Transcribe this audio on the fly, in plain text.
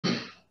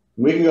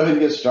We can go ahead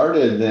and get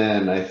started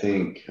then, I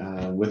think,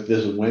 with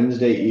this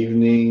Wednesday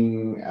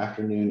evening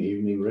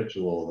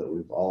ritual that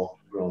we've all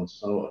grown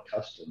so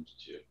accustomed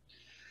to.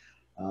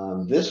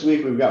 This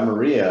week we've got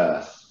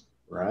Maria,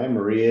 right?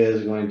 Maria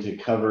is going to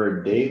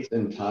cover dates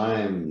and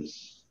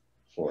times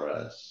for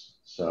us.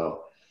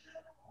 So,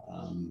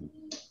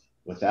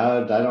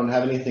 without, I don't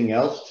have anything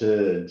else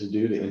to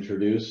do to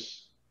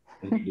introduce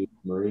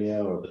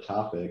Maria or the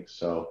topic.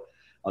 So,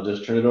 I'll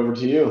just turn it over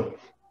to you.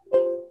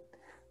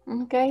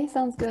 Okay,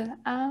 sounds good.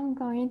 I'm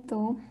going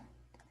to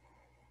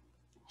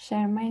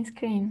share my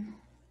screen.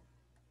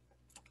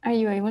 Are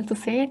you able to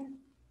see it?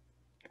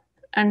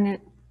 And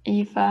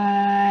if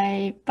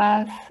I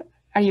pass,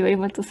 are you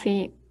able to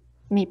see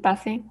me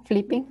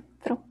flipping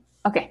through?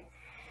 Okay,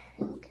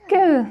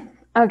 good.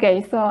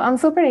 Okay, so I'm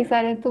super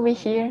excited to be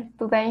here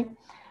today.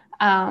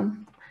 I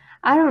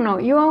don't know,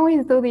 you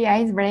always do the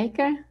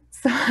icebreaker.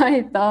 So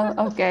I thought,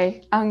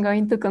 okay, I'm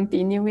going to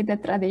continue with the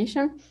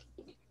tradition.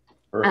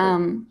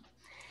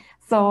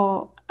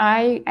 So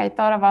I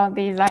thought about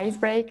these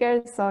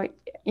icebreakers. So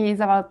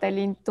it's about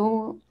telling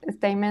two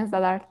statements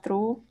that are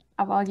true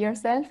about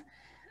yourself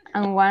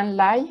and one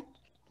lie.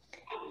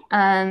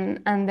 And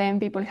then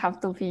people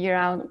have to figure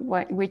out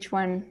which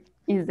one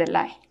is the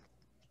lie.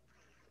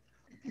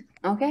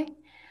 Okay.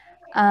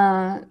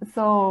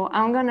 So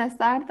I'm gonna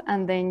start,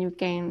 and then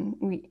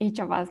each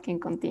of us can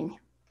continue.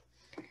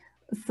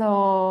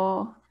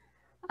 So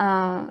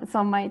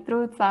my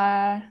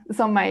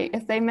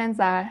statements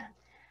are,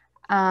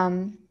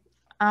 I'm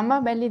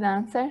a belly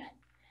dancer.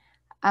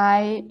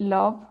 I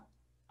love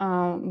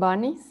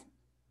bunnies,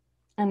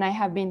 and I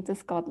have been to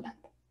Scotland.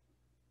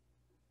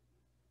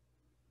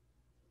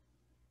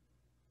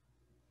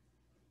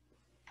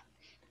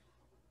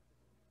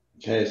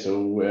 Okay,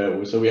 so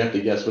we have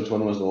to guess which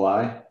one was the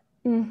lie?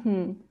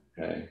 Mm-hmm.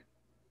 Okay.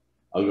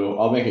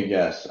 I'll make a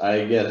guess.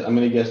 I'm going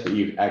to guess that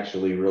you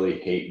actually really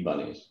hate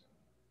bunnies.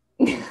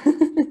 That's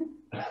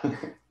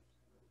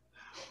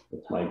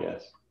my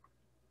guess.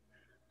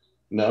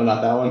 No,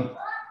 not that one?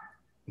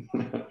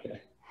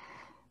 Okay.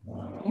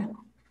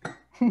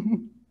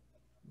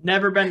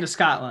 Never been to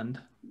Scotland.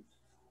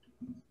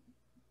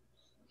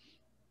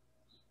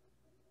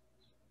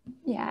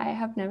 Yeah, I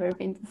have never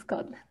been to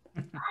Scotland.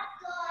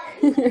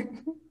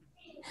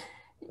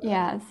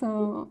 Yeah,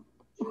 so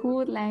who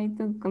would like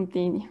to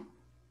continue?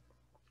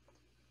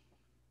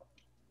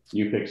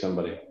 You pick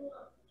somebody.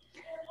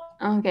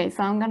 Okay,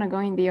 so I'm gonna go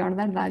in the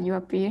order that you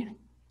appear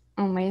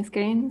on my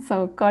screen.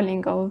 So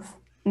Colin goes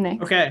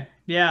next. Okay,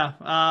 yeah.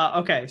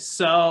 Okay,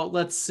 so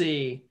let's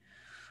see.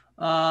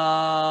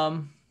 I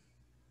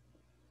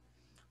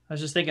was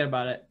just thinking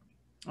about it.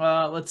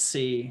 Let's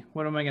see.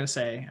 What am I gonna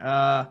say?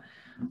 I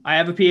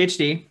have a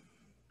PhD.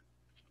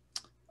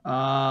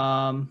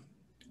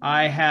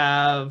 I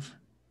have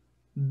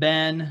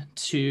been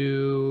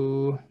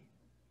to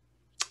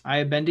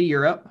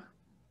Europe,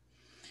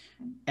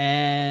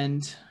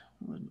 and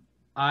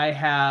I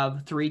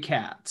have 3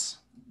 cats.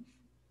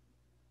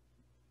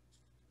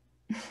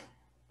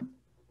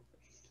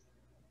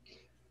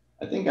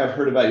 I think I've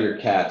heard about your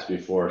cats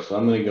before, so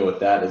I'm going to go with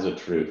that as a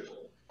truth.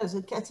 As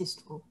a cat is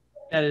true.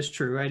 That is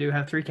true. I do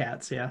have 3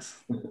 cats,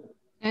 yes.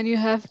 And you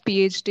have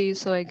PhD,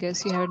 so I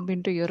guess you haven't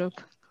been to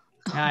Europe.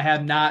 I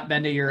have not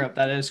been to Europe.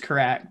 That is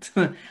correct.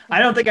 I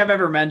don't think I've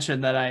ever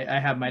mentioned that I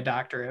have my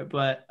doctorate,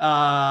 but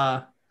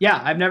yeah,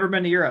 I've never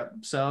been to Europe.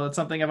 So it's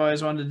something I've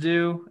always wanted to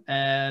do,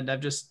 and I've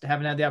just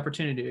haven't had the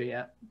opportunity to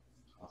yet.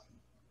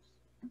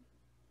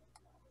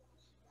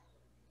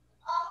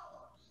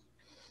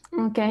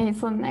 Okay,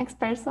 so next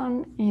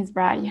person is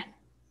Brian.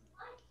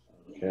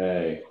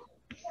 Okay.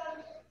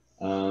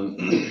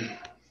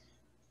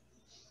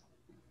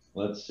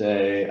 Let's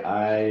say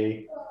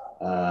I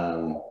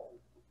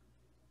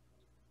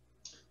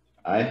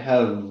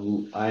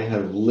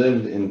have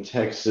lived in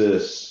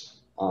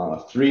Texas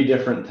 3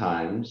 different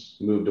times,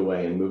 moved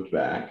away and moved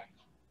back.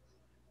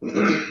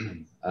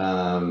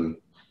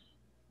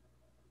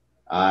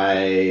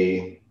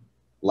 I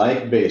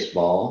like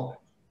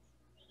baseball,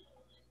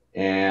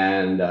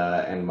 and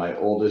my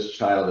oldest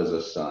child is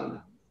a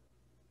son.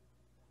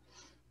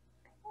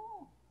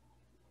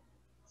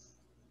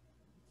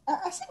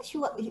 I think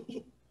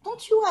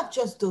don't you have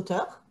just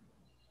daughter?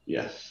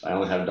 Yes, I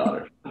only have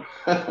daughters.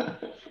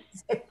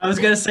 I was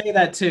gonna say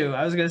that too.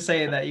 I was gonna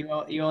say that you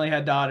only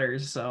had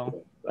daughters,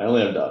 so I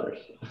only have daughters.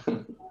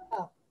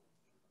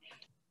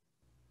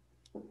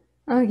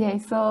 Okay,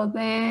 so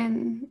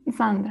then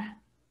Sandra.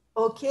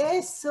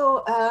 Okay,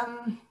 so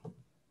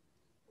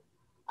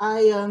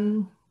I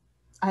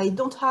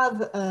don't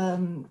have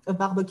a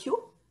barbecue.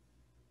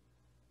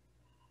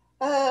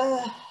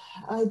 I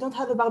don't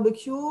have a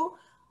barbecue.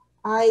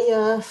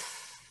 I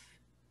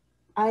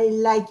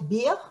like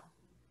beer,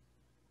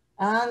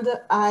 and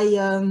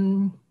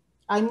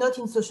I'm not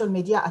in social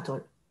media at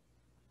all.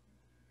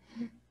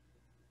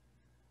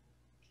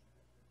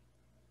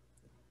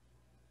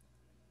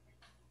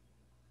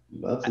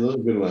 Those are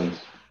good ones.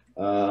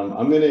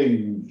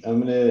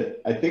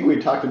 I think we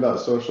talked about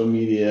social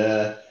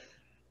media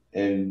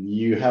and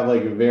you have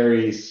like a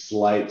very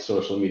slight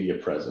social media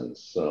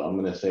presence. So I'm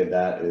going to say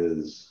that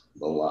is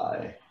the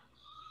lie.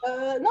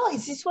 No,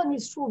 this one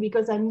is true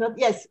because I'm not.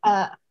 Yes,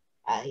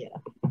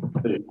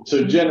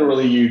 So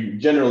generally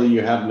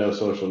you have no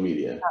social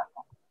media.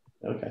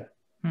 Okay.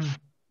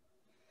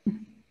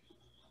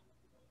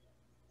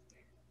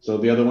 So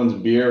the other one's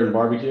beer and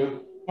barbecue?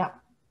 Yeah.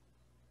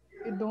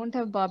 You don't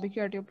have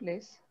barbecue at your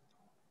place?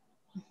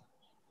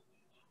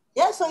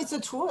 Yeah, so it's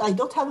true. I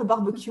don't have a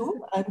barbecue,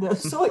 and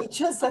so it's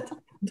just that I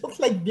don't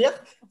like beer.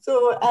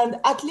 So, and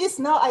at least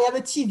now I have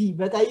a TV,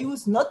 but I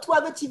used not to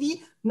have a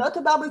TV, not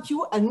a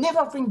barbecue, and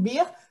never drink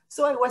beer.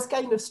 So I was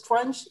kind of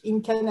strange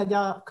in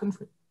Canada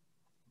country.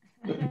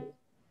 A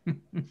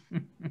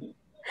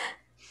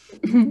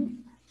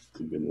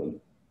good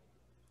one.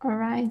 All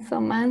right, so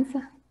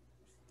Mansa.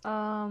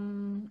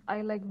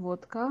 I like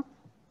vodka.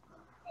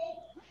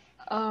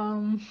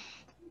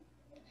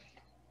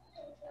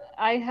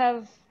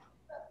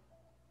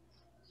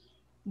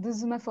 This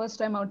is my first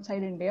time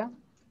outside India.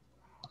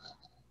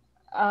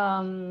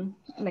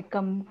 Like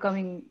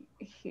coming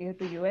here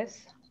to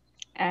US,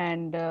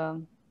 and I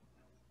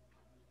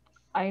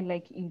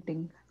like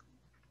eating.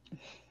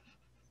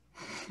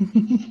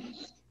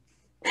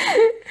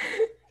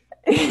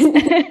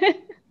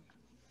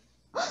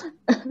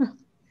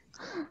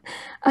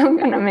 I'm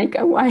gonna make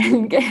a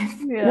wild guess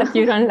that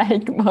you don't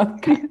like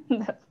vodka.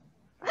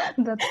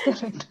 That's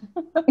correct.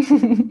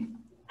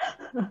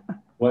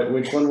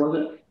 Which one was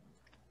it?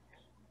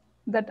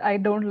 That I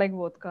don't like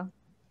vodka.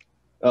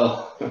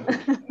 Oh.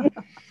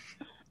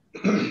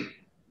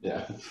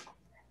 Yeah.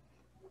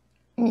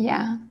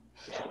 Yeah.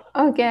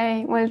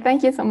 Okay. Well,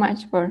 thank you so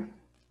much for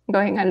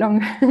going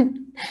along.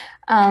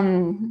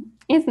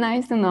 It's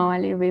nice to know a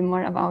little bit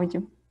more about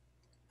you.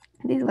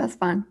 This was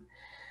fun.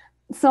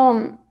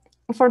 So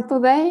for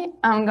today,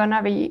 I'm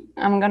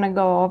gonna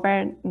go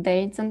over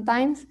dates and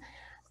times.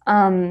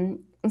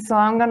 So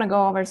I'm gonna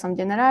go over some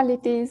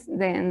generalities,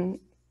 then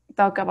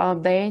talk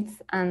about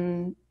dates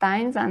and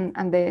times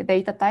and the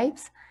data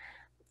types,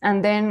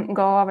 and then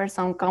go over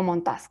some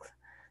common tasks.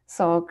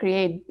 So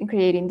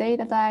creating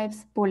data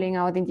types, pulling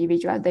out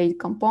individual date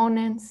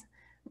components,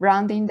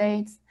 rounding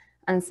dates,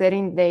 and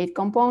setting date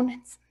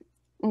components.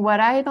 What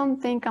I don't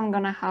think I'm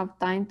gonna have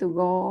time to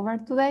go over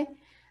today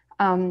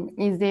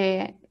is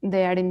the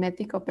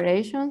arithmetic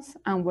operations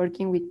and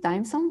working with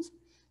time zones.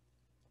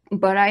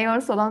 But I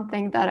also don't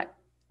think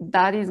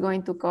that is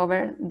going to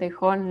cover the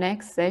whole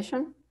next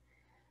session.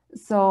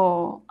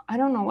 So I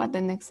don't know what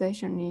the next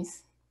session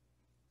is.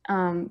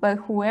 But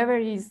whoever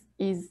is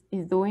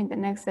doing the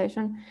next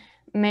session,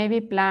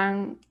 maybe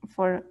plan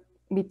for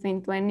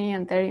between 20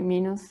 and 30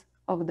 minutes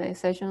of the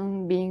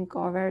session being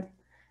covered,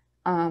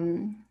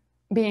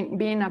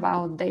 being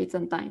about dates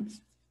and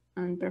times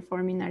and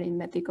performing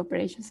arithmetic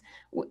operations.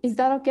 Is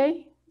that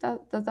okay?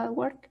 Does that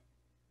work?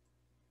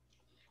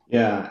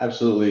 Yeah,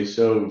 absolutely.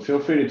 So feel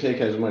free to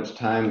take as much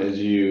time as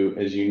you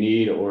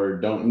need or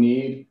don't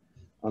need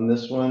on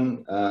this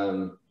one.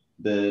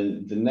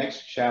 The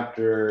next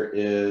chapter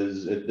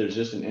is, there's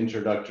just an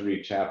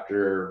introductory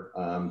chapter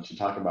to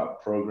talk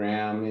about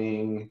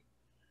programming.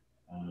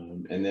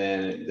 And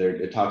then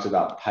it talks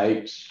about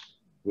pipes,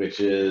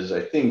 which is,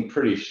 I think,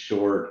 pretty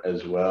short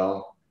as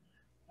well.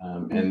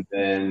 And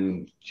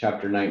then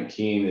chapter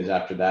 19 is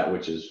after that,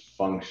 which is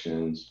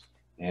functions.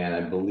 And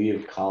I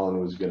believe Colin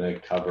was going to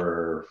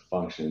cover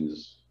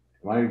functions.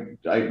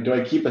 Do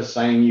I keep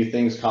assigning you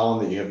things,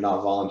 Colin, that you have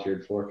not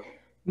volunteered for?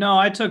 No,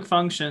 I took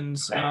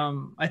functions.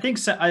 I think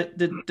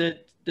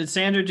did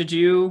Sandra, did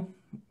you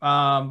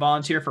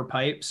volunteer for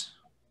pipes?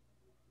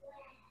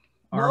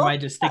 Or No? am I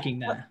just thinking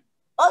that?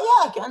 Oh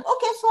yeah, I can.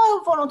 Okay, so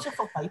I'll volunteer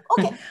for pipe.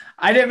 Okay.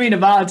 I didn't mean to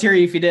volunteer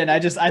you if you did.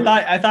 I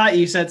thought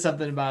you said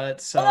something about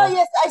it. So Oh,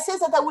 yes, I said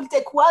that I will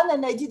take one,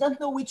 and I didn't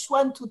know which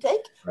one to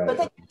take, Right.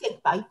 but I can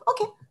take pipe.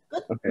 Okay,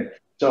 good. Okay.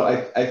 So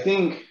I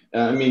think,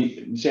 I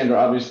mean, Sandra,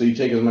 obviously you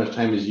take as much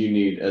time as you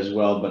need as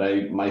well,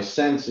 but my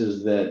sense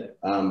is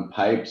that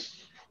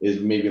pipes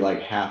is maybe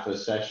like half a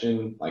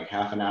session, like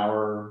half an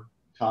hour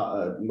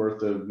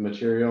worth of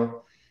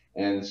material.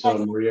 And so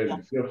Yes, Maria,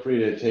 yeah. feel free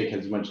to take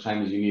as much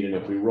time as you need. And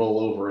if we roll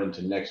over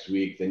into next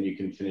week, then you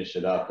can finish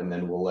it up and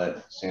then we'll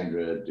let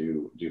Sandra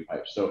do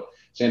pipes. So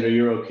Sandra,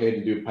 you're okay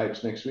to do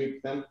pipes next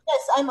week then?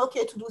 Yes, I'm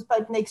okay to do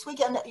pipe next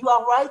week. And you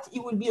are right,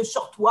 it will be a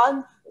short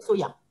one. So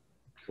yeah.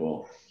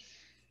 Cool.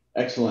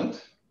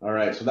 Excellent. All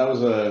right. So that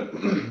was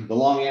the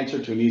long answer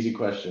to an easy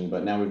question,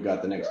 but now we've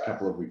got the next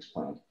couple of weeks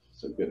planned.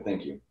 So good.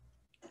 Thank you.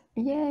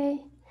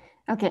 Yay.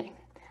 Okay.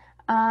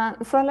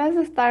 So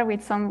let's start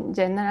with some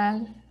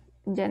general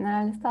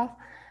stuff.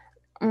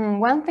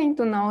 One thing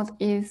to note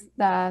is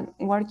that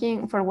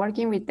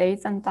working with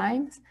dates and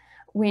times,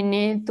 we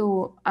need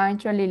to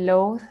actually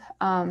load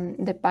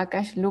the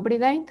package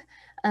Lubridate,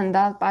 and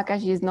that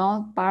package is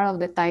not part of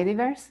the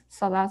tidyverse.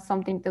 So that's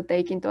something to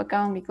take into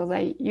account, because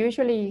I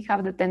usually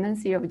have the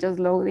tendency of just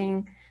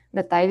loading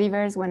the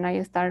tidyverse when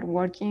I start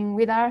working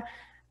with R,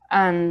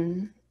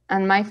 and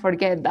might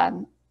forget that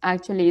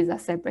actually is a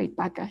separate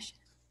package,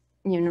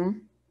 you know?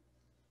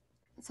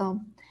 So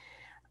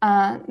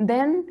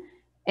Then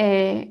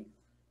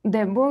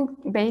the book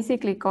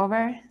basically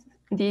covers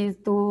these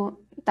two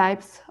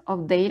types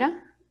of data,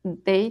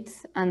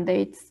 dates and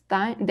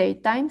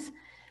date times.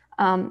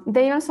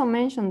 They also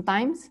mention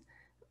times,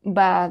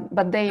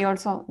 but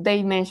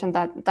they mention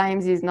that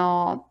times is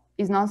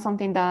not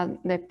something that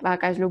the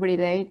package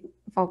LubriDate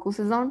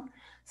focuses on.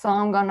 So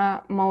I'm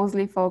gonna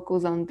mostly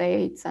focus on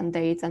dates and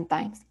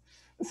times.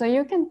 So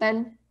you can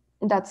tell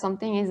that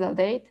something is a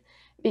date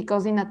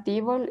because in a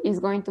table is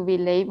going to be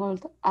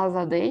labeled as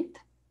a date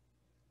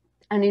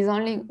and is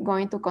only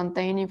going to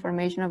contain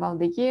information about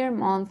the year,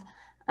 month,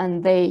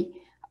 and day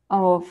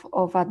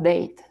of a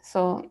date.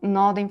 So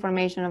not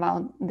information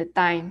about the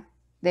time,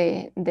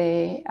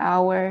 the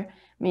hour,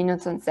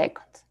 minutes, and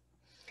seconds.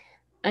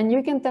 And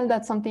you can tell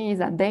that something is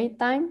a date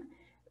time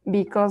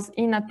because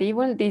in a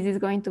table, this is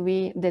going to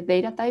be, the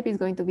data type is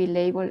going to be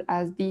labeled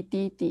as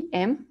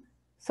DTTM.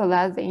 So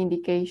that's the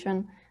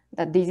indication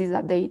that this is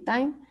a date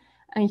time.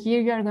 And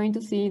here you are going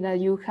to see that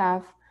you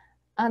have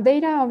a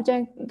data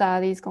object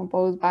that is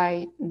composed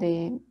by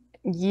the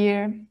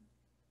year,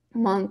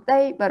 month,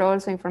 day, but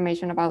also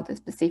information about the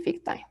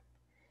specific time.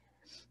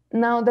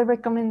 Now, the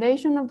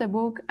recommendation of the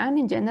book and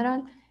in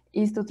general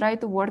is to try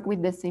to work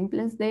with the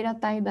simplest data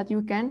type that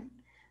you can.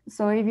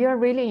 So if you're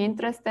really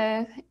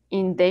interested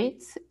in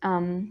dates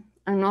and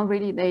not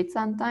really dates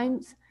and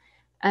times,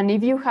 and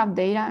if you have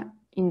data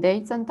in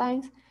dates and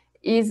times,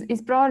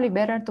 it's probably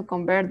better to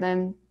convert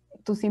them,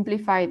 to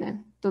simplify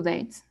them to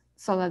dates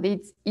so that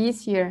it's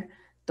easier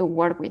to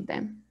work with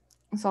them.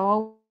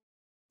 So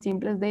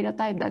simplest data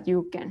type that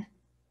you can.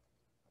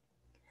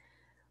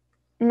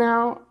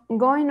 Now,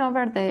 going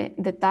over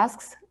the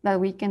tasks that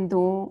we can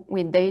do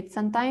with dates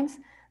and times,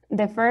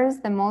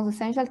 the most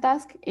essential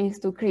task is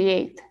to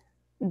create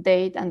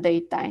date and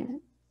date time.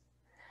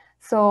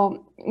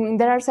 So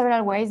there are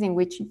several ways in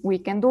which we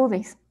can do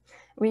this.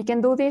 We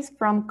can do this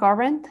from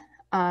current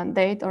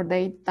date or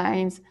date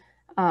times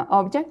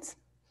objects.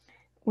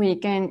 We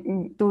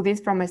can do this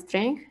from a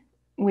string.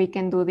 We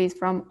can do this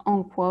from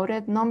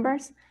unquoted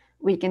numbers.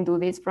 We can do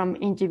this from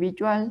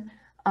individual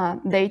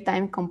date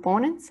time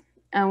components.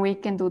 And we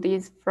can do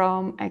this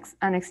from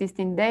an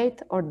existing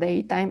date or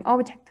date time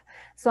object.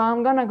 So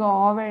I'm gonna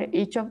go over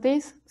each of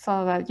these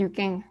so that you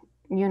can,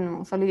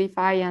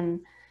 solidify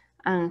and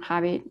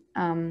have it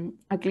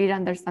a clear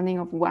understanding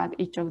of what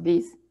each of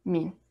these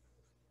mean.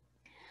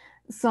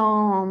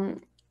 So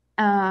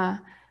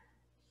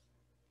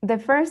the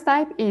first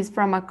type is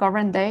from a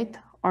current date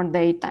or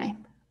date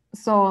time.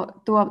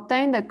 So to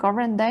obtain the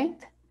current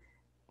date,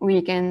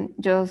 we can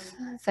just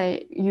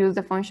say, use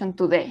the function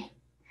today.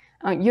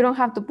 You don't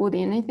have to put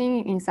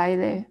anything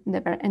inside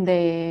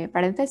the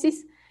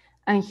parentheses.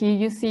 And here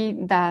you see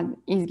that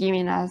is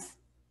giving us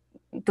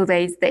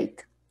today's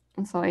date.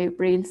 So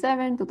April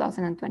 7,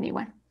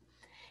 2021.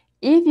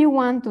 If you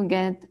want to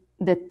get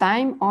the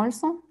time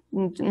also,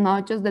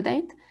 not just the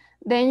date,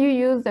 then you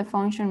use the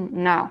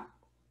function now.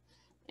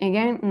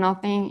 Again,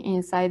 nothing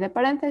inside the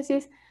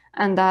parentheses,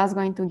 and that's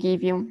going to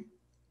give you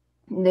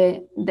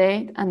the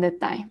date and the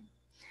time.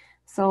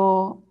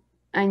 So,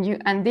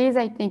 and this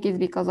I think is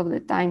because of the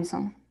time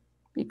zone,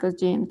 because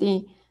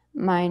GMT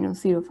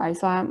 -05.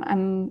 So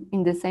I'm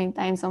in the same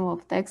time zone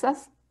of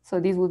Texas. So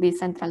this would be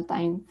central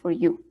time for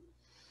you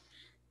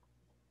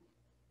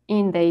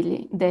in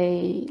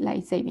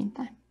daylight saving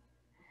time.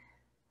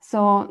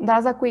 So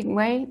that's a quick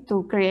way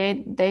to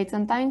create dates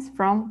and times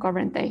from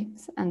current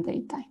dates and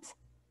date times.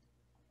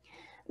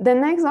 The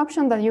next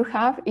option that you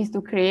have is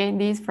to create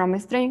this from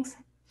strings.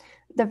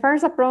 The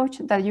first approach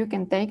that you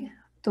can take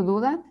to do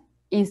that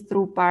is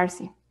through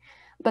parsing,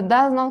 but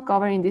that's not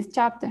covered in this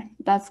chapter.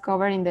 That's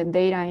covered in the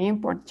data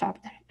import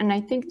chapter. And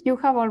I think you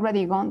have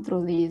already gone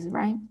through this,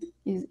 right?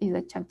 Is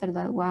a chapter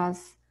that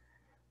was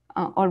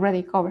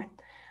already covered.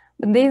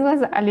 But this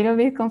was a little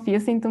bit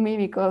confusing to me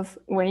because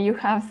when you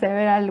have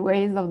several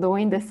ways of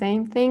doing the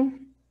same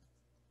thing,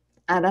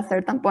 at a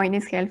certain point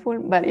it's helpful,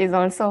 but it's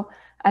also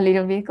a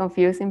little bit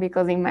confusing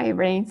because in my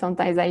brain,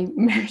 sometimes I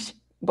merge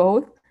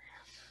both.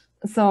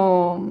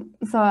 So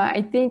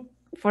I think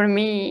for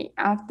me,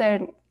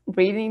 after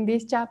reading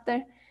this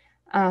chapter,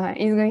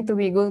 it's going to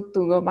be good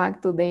to go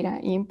back to data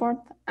import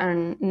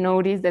and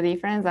notice the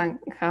difference and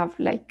have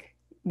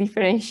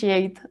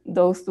differentiate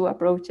those two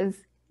approaches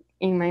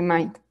in my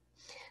mind.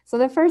 So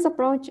the first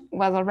approach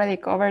was already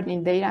covered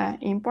in data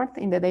import,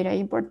 in the data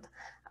import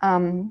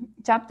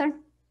chapter,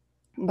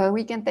 but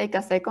we can take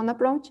a second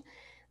approach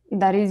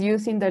that is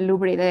using the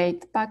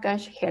LubriDate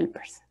package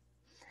helpers.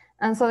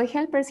 And so the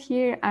helpers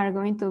here are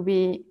going to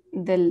be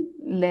the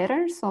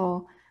letters,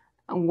 so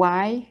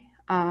Y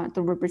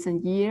to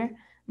represent year,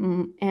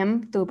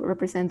 M to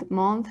represent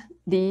month,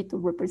 D to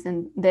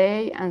represent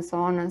day, and so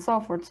on and so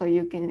forth. So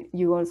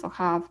you also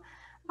have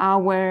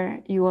hour,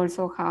 you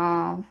also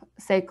have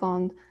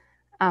second,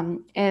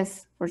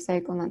 S for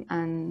second,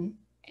 and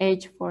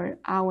H for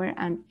hour,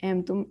 and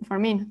M for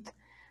minute.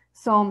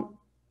 So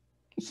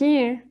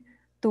here,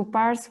 to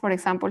parse, for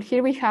example,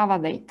 here we have a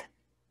date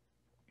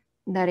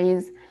that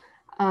is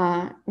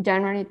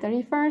January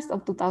 31st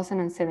of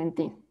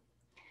 2017.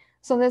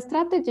 So the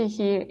strategy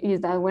here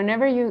is that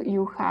whenever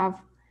you have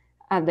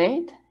a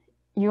date,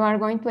 you are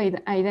going to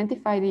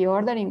identify the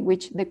order in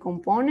which the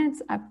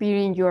components appear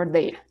in your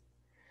data.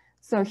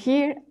 So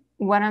here,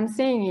 what I'm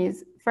saying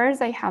is,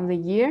 first I have the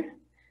year,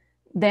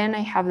 then I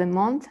have the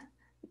month,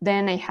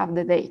 then I have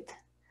the date.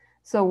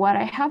 So what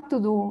I have to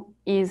do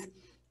is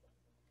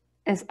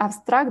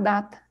abstract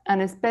that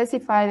and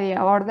specify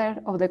the order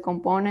of the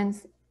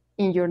components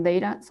in your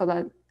data so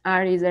that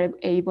R is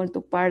able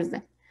to parse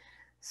them.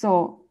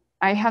 So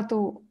I have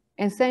to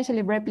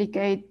essentially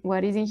replicate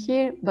what is in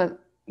here, but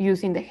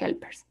using the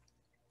helpers.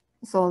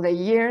 So the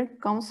year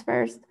comes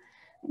first,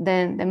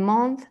 then the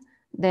month,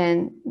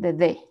 then the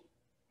day.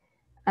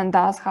 And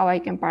that's how I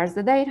can parse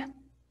the data.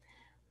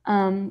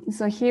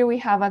 So here we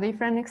have a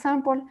different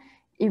example.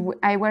 If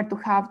I were to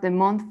have the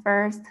month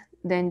first,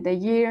 then the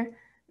year,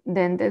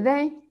 then the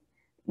day,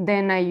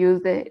 then I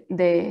use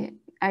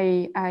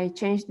I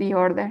change the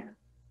order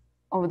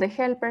of the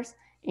helpers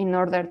in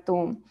order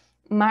to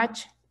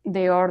match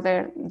the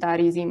order that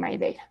is in my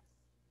data.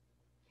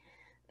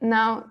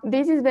 Now,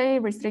 this is very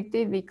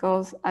restrictive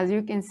because, as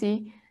you can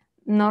see,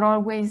 not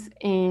always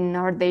in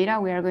our data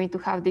we are going to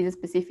have this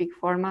specific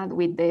format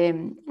with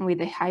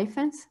the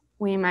hyphens.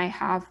 We might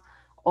have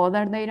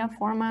other data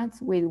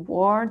formats with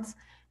words.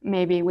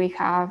 Maybe we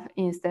have,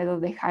 instead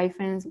of the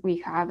hyphens, we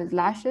have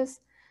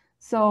slashes.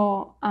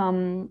 So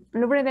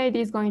LubreDate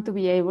is going to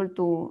be able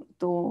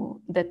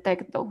to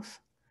detect those.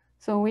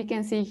 So we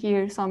can see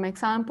here some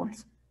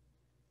examples.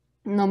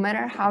 No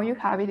matter how you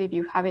have it, if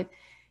you have it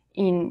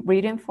in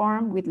written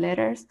form with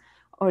letters,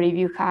 or if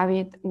you have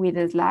it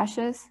with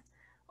slashes,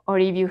 or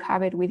if you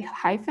have it with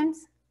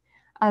hyphens,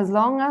 as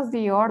long as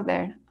the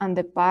order and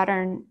the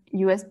pattern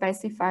you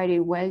specified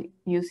it well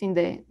using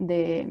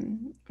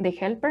the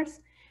helpers,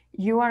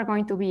 you are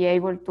going to be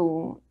able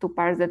to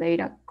parse the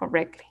data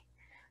correctly.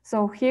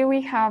 So here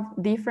we have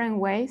different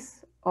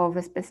ways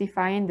of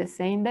specifying the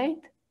same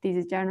date. This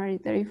is January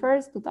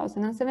 31st,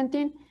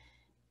 2017,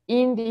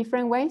 in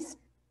different ways.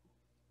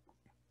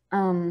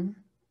 And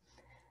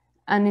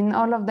in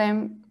all of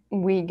them,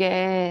 we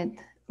get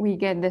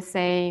the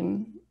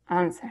same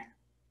answer,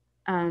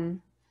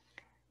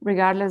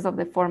 regardless of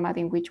the format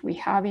in which we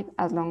have it,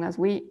 as long as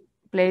we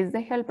place the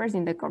helpers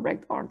in the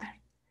correct order.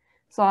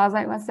 So as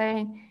I was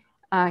saying,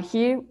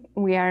 here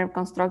we are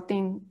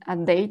constructing a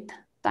date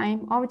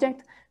time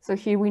object. So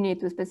here we need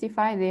to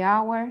specify the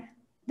hour,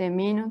 the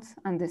minutes,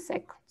 and the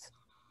seconds.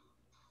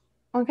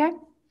 Okay?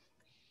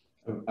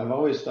 I've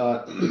always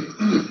thought,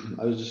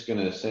 I was just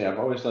gonna say, I've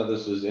always thought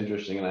this was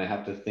interesting, and I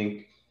have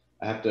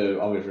to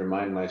always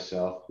remind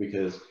myself,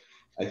 because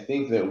I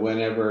think that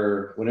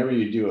whenever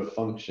you do a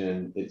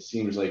function, it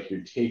seems like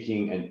you're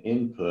taking an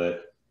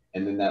input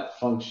and then that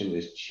function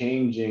is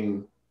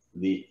changing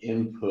the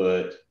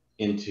input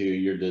into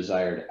your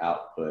desired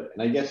output.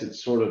 And I guess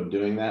it's sort of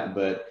doing that,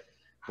 but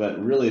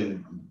really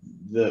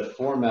the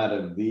format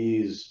of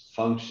these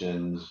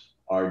functions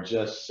are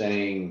just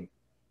saying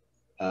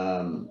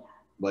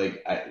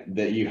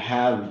that you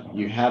have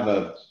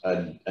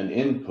an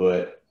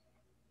input,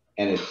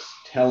 and it's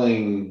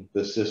telling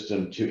the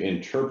system to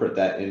interpret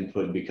that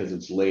input because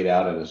it's laid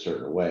out in a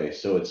certain way.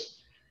 So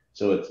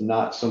it's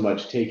not so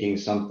much taking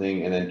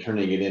something and then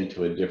turning it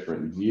into a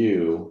different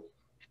view.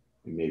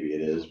 Maybe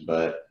it is,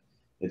 but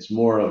it's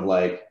more of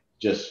like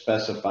just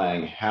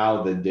specifying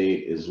how the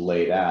date is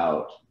laid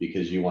out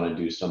because you want to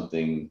do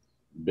something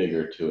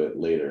bigger to it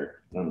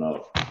later. I don't know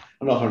if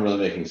I'm really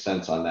making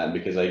sense on that,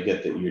 because I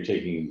get that you're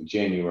taking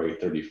January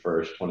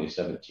 31st,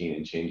 2017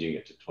 and changing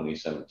it to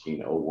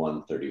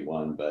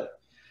 2017-01-31, but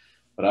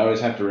I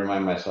always have to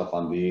remind myself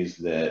on these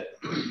that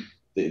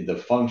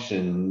the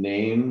function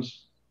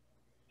names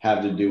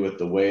have to do with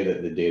the way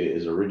that the data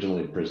is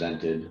originally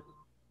presented,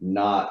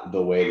 not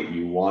the way that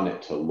you want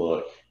it to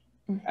look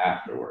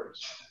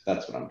afterwards.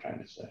 That's what I'm trying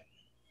to say.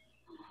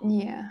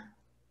 Yeah,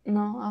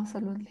 no,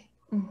 absolutely.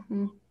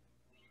 Mm-hmm.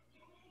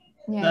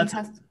 Yeah, That's, it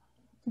has to.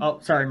 Oh,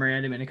 sorry, Maria, I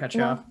didn't mean to cut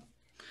you off.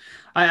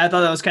 I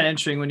thought that was kind of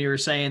interesting when you were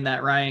saying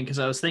that, Ryan, because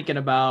I was thinking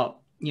about,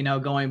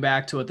 going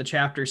back to what the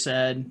chapter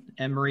said,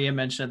 and Maria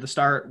mentioned at the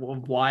start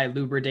of why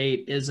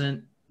LubreDate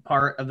isn't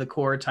part of the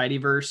core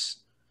tidyverse.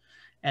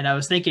 And I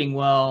was thinking,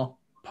 well,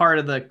 part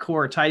of the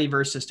core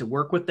tidyverse is to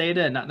work with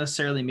data and not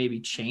necessarily maybe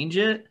change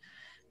it.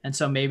 And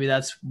so maybe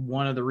that's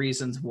one of the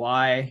reasons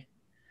why,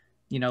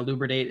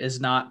 LubreDate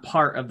is not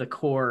part of the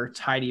core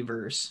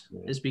tidyverse,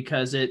 is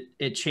because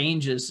it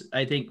changes.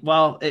 I think,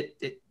 well,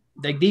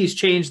 like these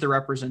change the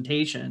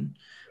representation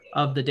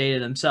of the data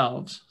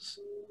themselves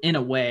in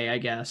a way, I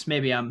guess.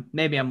 Maybe I'm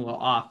a little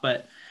off,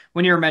 but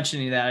when you were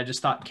mentioning that, I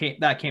just thought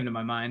that came to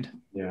my mind.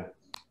 Yeah.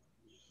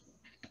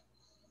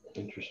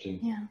 Interesting.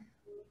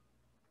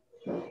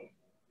 Yeah.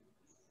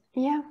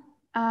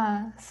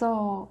 Yeah.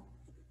 So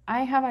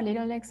I have a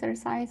little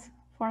exercise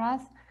for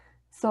us.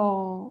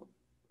 So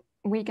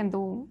we can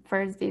do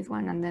first this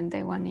one and then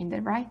the one in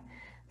the right.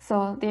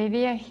 So the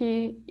idea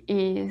here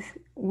is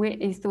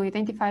to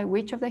identify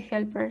which of the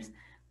helpers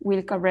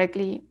will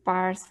correctly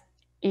parse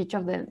each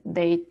of the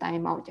date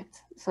time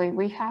objects. So if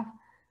we have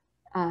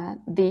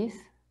this,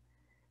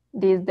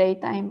 this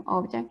datetime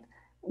object,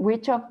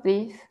 which of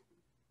these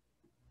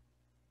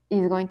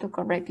is going to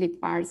correctly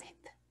parse it?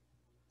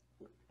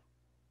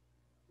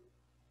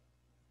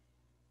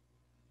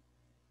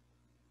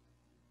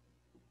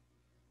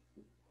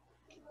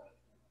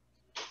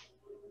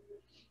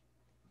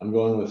 I'm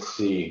going with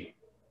C.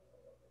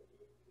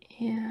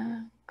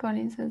 Yeah,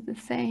 Colin says the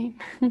same.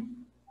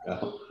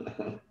 Oh.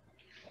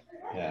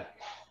 Yeah.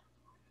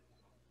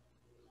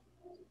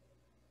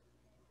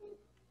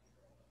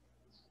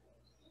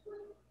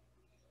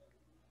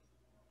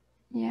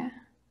 Yeah,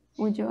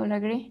 would you all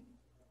agree?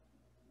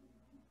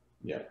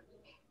 Yeah.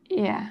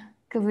 Yeah,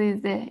 because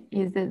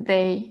it's the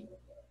day.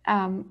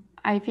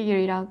 I figure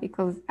it out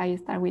because I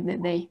start with the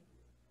day.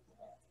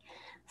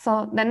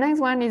 So the next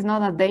one is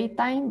not a date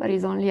time, but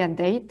it's only a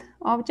date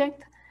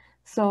object.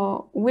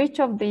 So which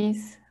of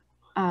these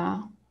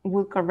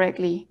will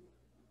correctly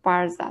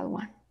parse that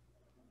one?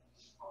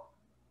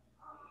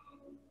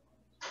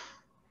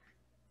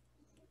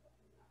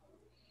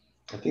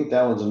 I think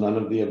that one's none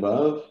of the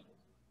above.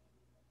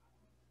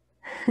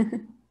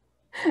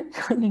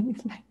 Colin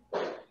is like,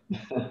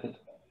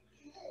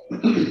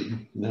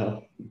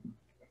 No,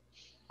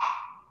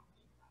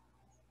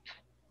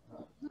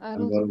 I I'm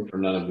don't voting think for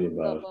none of the it's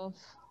above. above.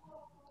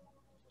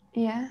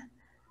 yeah.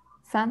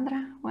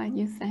 Sandra, what do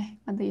you say?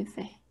 What do you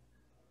say?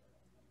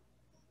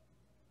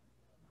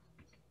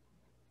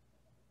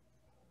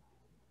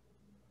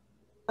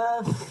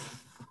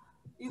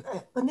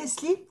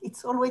 Honestly,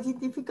 it's already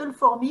difficult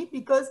for me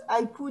because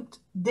I put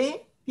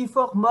day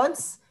before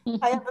months.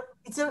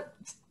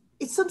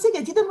 It's something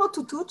I didn't want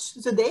to touch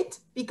the date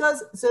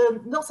because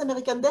the North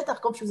American dates are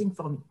confusing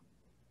for me.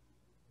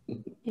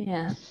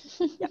 Yeah.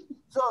 Yeah.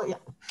 So yeah.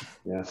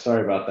 Yeah,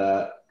 sorry about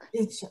that.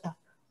 It's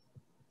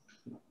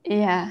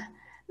Yeah.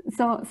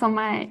 So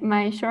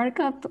my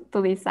shortcut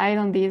to decide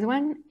on this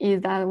one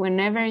is that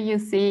whenever you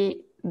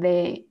see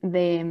the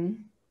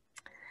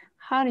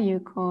how do you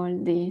call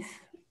this?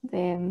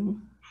 The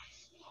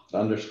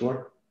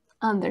Underscore?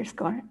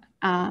 underscore.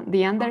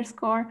 The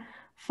underscore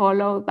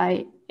followed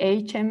by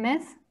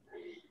HMS,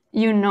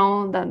 you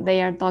know that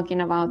they are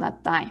talking about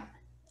that time.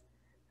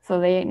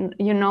 So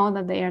you know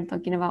that they are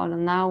talking about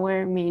an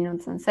hour,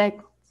 minutes, and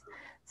seconds.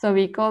 So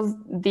because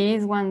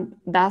this one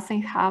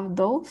doesn't have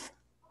those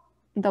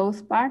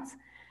parts,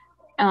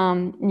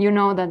 you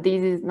know that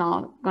this is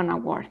not gonna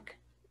work.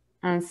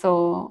 And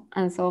so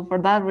for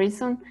that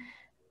reason,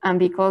 and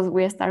because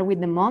we start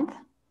with the month,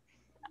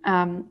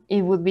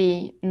 it would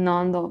be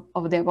none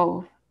of the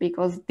above,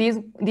 because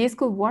this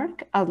could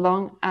work as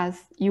long as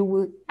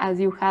you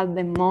have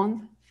the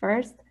month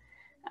first,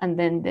 and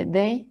then the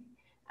day,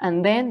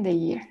 and then the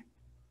year.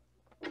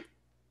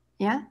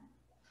 Yeah.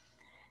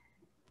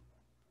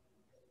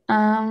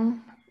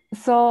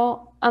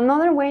 So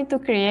another way to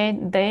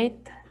create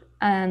date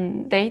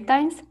and date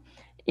times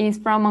is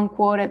from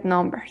unquoted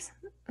numbers.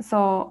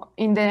 So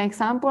in the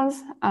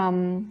examples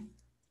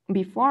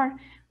before,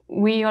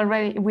 we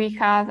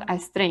had a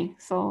string.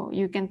 So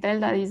you can tell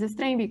that it's a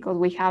string because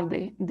we have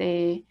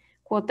the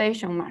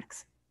quotation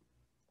marks.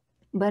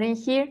 But in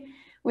here,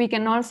 we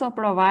can also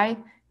provide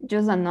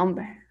just a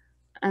number.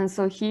 And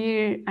so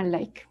here are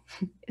like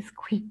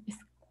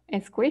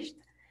squished,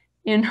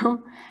 you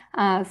know,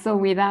 so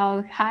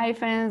without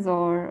hyphens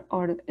or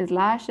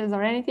slashes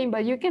or anything,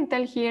 but you can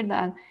tell here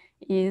that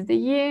is the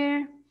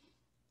year,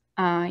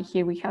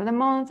 here we have the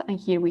month, and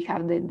here we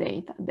have the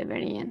date at the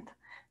very end.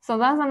 So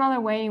that's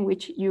another way in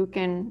which you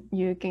can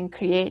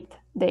create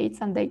dates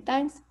and date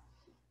times.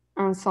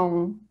 And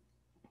so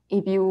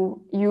if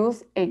you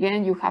use,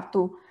 again, you have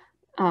to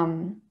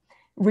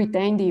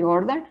retain the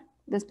order,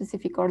 the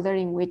specific order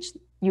in which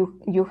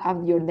you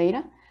have your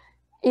data,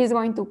 is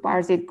going to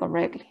parse it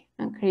correctly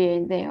and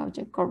create the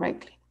object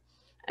correctly.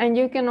 And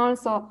you can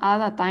also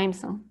add a time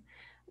zone.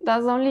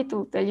 That's only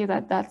to tell you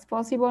that that's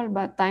possible,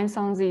 but time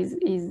zones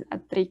is a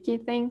tricky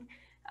thing,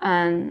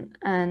 and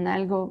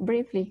I'll go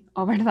briefly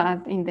over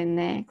that during the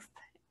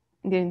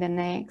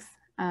next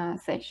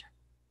session.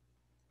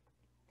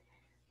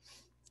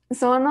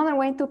 So another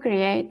way to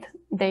create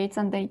dates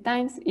and date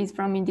times is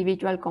from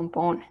individual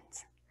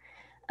components.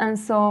 And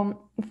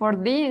so for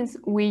this,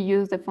 we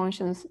use the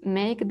functions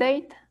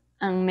makeDate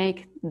and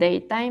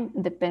makeDateTime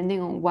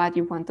depending on what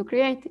you want to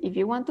create. If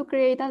you want to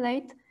create a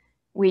date,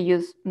 we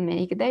use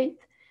makeDate.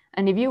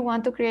 And if you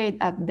want to create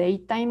a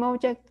datetime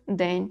object,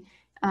 then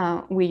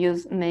we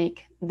use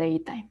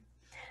makeDateTime.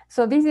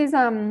 So this is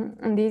a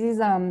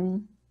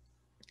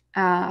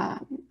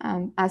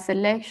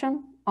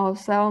selection of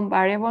 7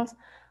 variables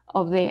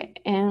of the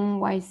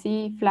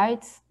NYC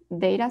flights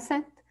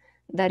dataset.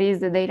 That is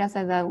the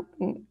dataset that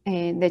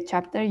the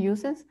chapter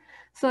uses.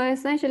 So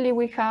essentially,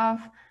 we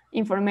have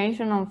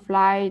information on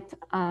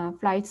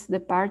flights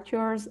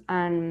departures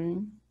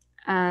and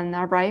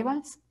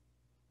arrivals.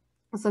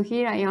 So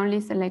here I only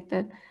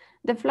selected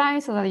the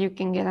flight so that you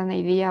can get an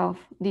idea of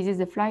this is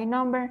the flight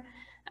number,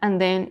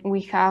 and then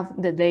we have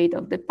the date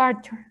of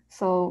departure.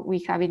 So we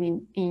have it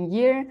in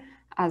year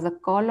as a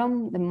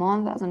column, the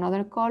month as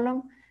another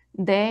column,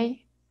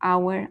 day,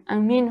 hour,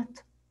 and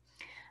minute.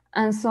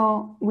 And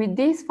so with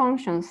these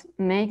functions,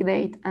 make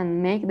date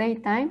and make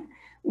date time,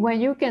 what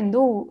you can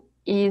do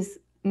is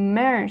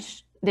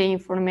merge the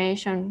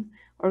information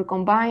or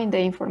combine the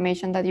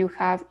information that you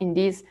have in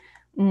these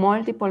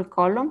multiple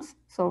columns.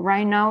 So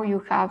right now you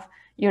have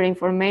your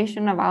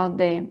information about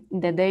the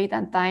date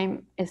and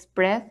time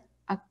spread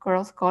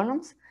across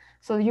columns.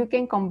 So you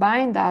can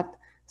combine that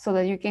so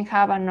that you can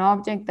have an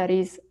object that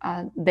is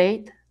a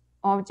date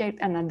object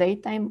and a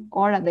datetime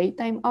or a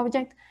datetime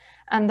object.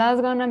 And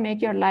that's gonna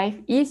make your life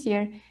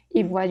easier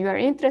if what you are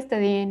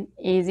interested in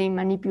is in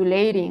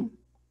manipulating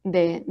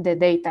the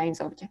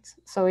datetimes objects.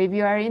 So if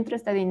you are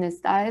interested in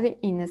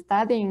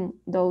studying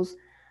those,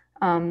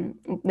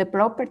 the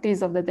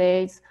properties of the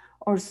dates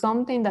or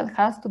something that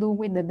has to do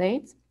with the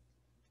dates,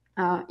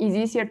 it's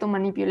easier to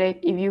manipulate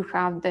if you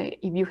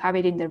have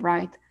it in the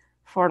right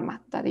format,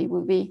 that it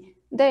will be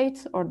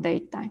dates or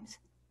date times.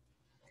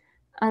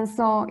 And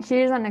so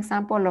here's an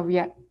example of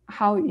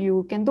how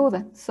you can do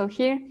that. So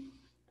here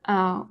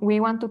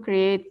we want to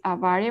create a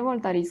variable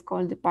that is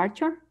called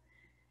departure.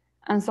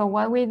 And so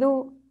what we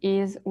do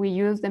is we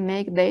use the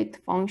make date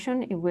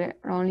function if we're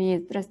only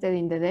interested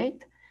in the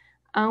date.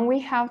 And we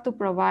have to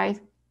provide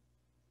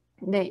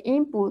the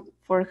input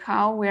for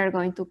how we are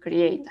going to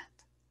create that.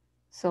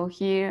 So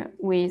here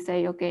we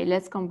say, okay,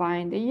 let's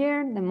combine the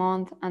year, the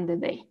month, and the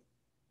day.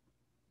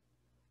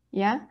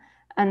 Yeah,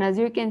 and as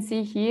you can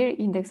see here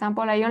in the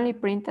example, I only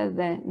printed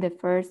the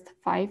first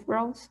 5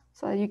 rows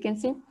so that you can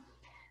see.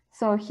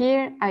 So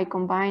here I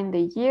combine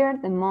the year,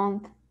 the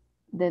month,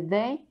 the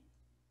day.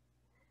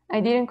 I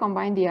didn't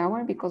combine the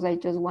hour because I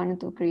just wanted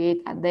to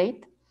create a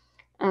date.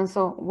 And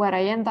so what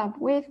I end up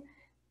with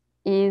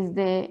is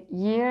the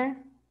year,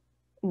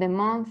 the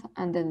month,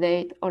 and the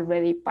date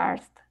already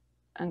parsed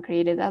and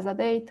created as a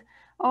date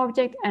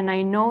object. And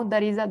I know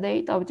that is a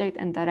date object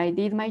and that I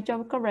did my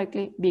job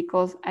correctly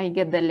because I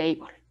get the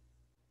label.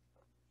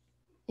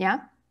 Yeah?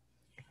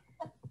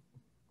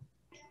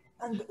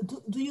 And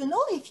do you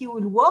know if it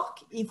will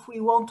work if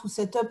we want to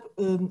set up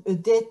a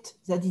date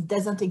that it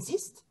doesn't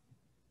exist?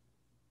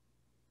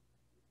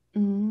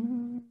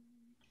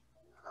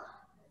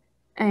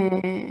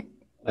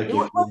 Like It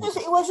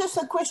was just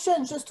a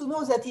question, just to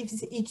know that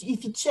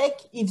if it check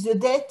if the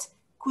date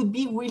could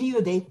be really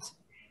a date.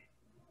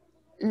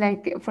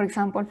 Like, for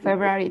example,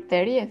 February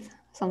 30th,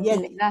 something Yes.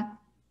 like that.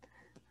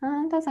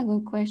 That's a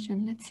good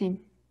question. Let's see.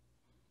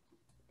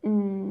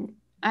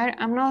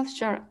 I'm not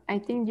sure. I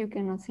think you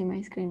cannot see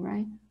my screen,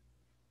 right?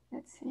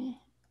 Let's see.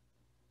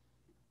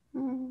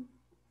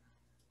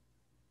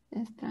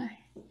 Let's try.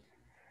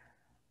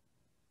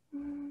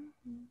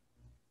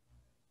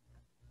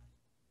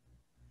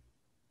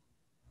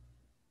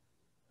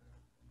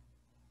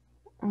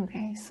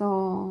 Okay,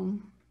 so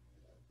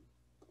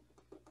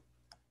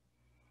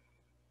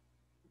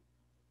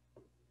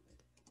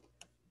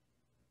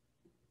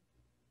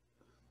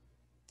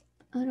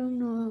I don't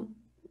know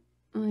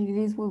if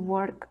this would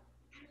work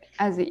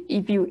as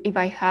if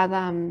I had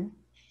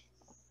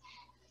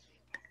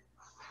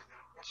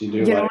you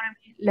know what I mean?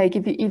 Like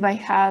if I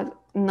had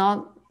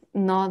not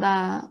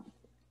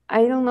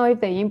I don't know if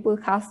the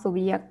input has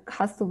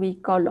to be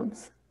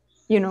columns.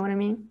 You know what I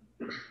mean?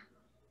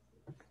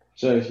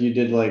 So if you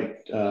did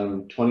like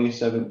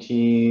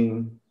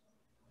 2017,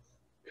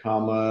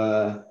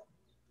 comma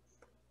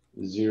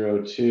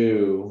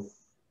 02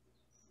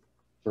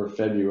 for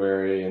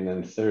February and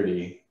then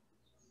 30.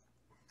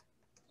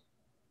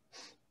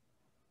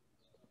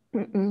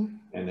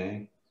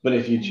 NA. But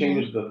if you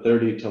change the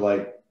 30 to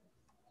like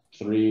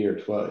 3 or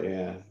 12,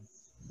 yeah,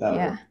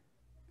 that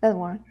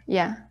works.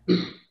 Yeah.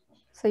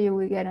 So you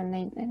will get an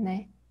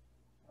NA.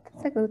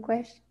 That's a good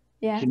question.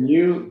 Yeah. Can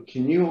you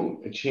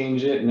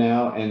change it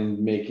now and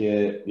make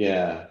it,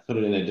 put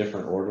it in a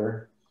different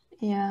order?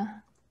 Yeah.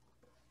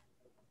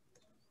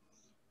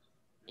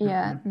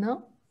 Yeah,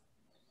 no.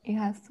 It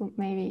has to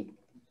maybe,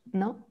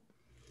 no.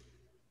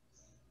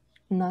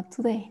 Not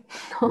today.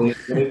 No.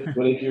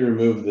 What if you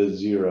remove the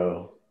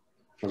 0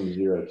 from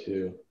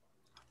 02?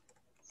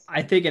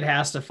 I think it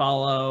has to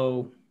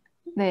follow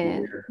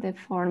the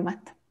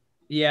format.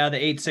 Yeah, the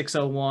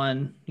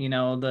 8601,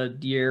 the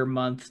year,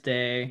 month,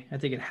 day. I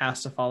think it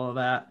has to follow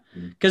that.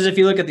 Because if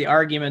you look at the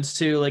arguments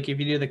too, like if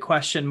you do the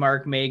question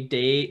mark, make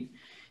date,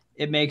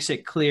 it makes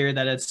it clear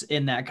that it's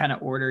in that kind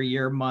of order: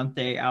 year, month,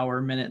 day,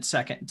 hour, minute,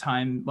 second,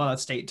 time. Well,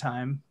 that's date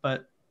time,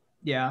 but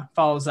yeah,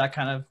 follows that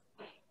kind of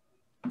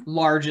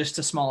largest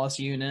to smallest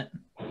unit.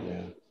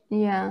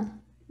 Yeah,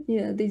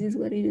 this is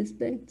what it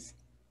expects.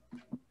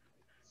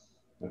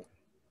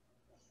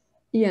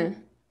 Yeah.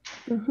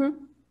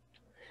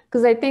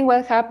 Because I think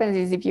what happens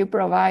is if you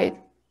provide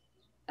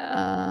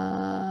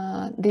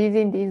this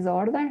in this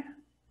order,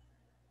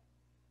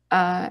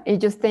 it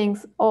just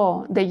thinks,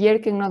 oh, the year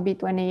cannot be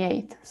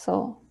 28.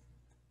 So,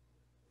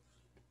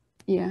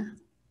 yeah.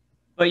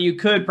 But you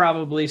could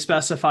probably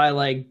specify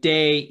like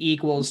day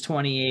equals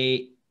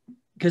 28,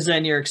 because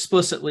then you're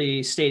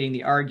explicitly stating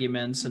the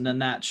arguments, and then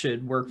that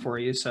should work for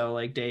you. So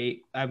like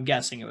date, I'm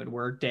guessing it would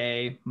work,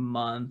 day,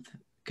 month,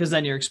 because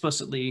then you're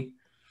explicitly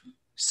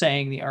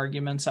saying the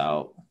arguments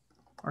out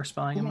or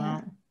spelling them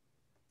out.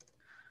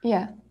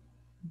 Yeah.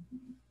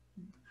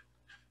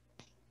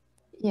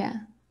 Yeah.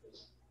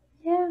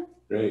 Yeah.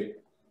 Great.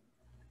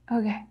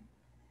 Okay.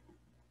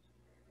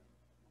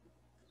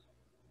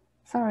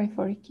 Sorry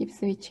for keep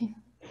switching.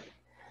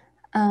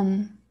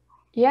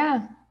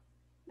 Yeah,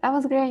 that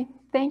was great.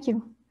 Thank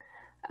you.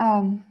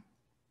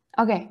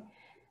 Okay.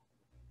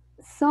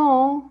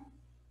 So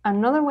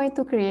another way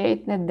to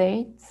create the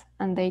dates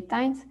and date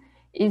times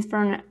is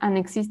from an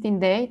existing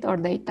date or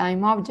date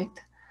time object.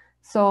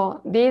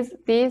 So this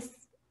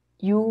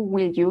you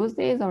will use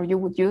this, or you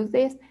would use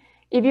this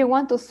if you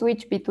want to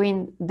switch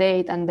between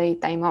date and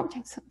date time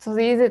objects. So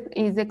this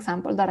is the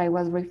example that I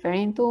was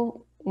referring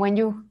to when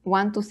you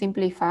want to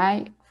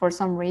simplify for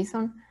some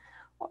reason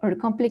or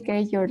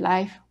complicate your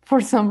life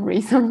for some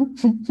reason.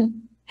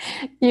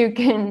 you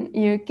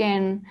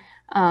can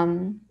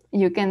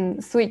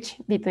switch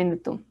between the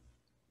two.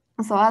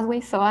 So as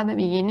we saw at the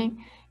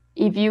beginning,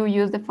 if you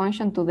use the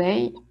function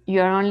today,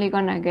 you are only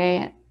gonna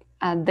get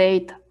a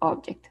date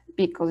object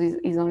because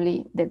it's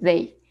only the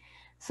day.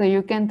 So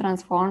you can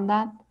transform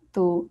that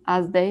to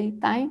as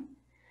date time,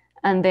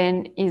 and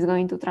then it's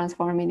going to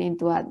transform it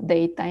into a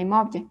date time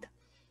object.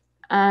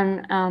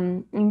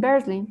 And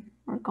inversely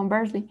or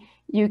conversely,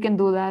 you can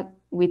do that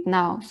with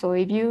now. So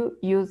if you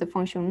use the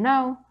function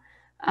now,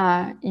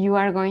 you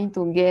are going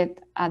to get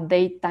a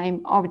date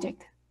time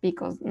object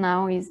because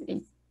now is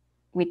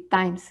with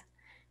times.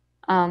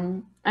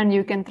 And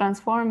you can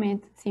transform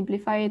it,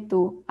 simplify it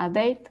to a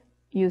date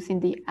using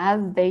the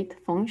asDate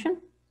function.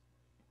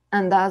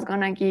 And that's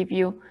gonna give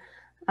you,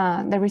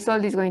 the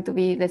result is going to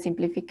be the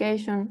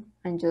simplification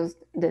and just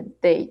the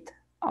date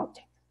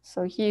object.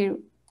 So here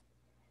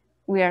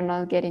we are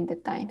not getting the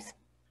times.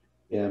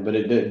 Yeah, but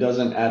it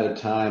doesn't add a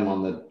time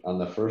on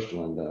the first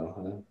one though,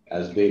 huh?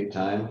 As date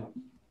time.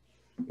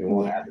 It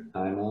won't add a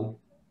time on.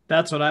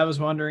 That's what I was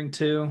wondering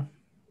too.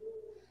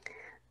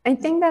 I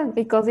think that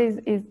because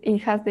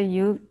it has the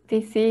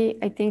UTC,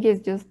 I think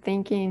it's just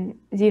thinking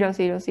 0,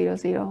 0, 0,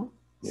 0,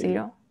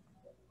 0.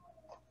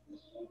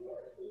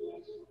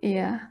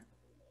 Yeah.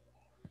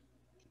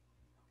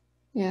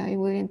 Yeah, it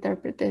would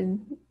interpret it.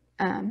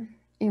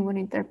 It would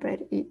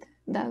interpret it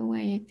that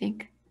way, I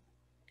think.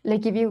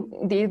 Like if you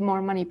did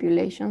more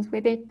manipulations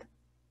with it,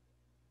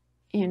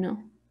 you know.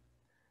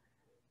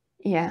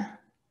 Yeah.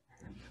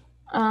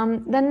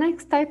 The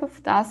next type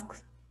of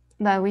tasks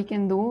that we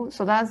can do,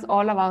 so that's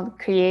all about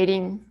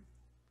creating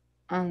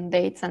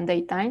dates and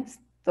date times.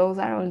 Those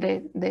are all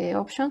the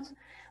options.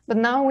 But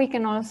now we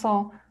can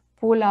also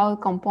pull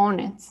out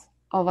components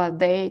of a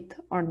date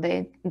or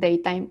the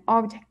date time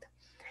object.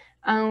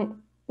 And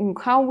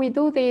how we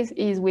do this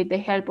is with the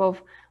help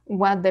of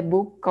what the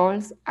book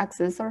calls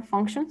accessor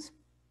functions.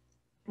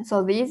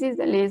 So this is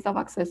the list of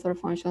accessor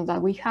functions that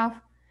we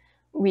have.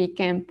 We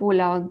can pull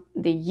out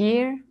the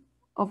year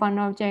of an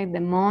object,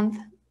 the month,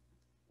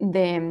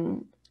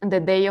 the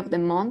day of the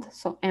month.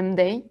 So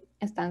mday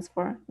stands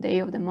for day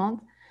of the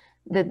month,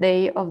 the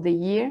day of the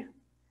year.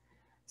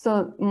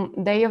 So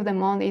day of the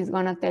month is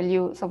gonna tell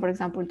you, so for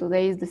example,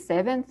 today is the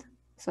 7th.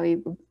 So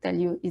it will tell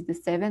you it's the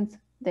 7th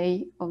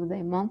day of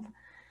the month.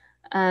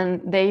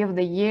 And day of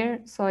the year,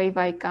 so if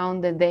I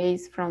count the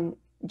days from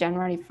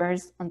January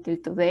 1st until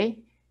today,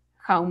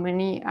 how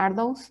many are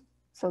those?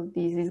 So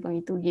this is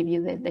going to give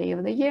you the day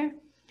of the year.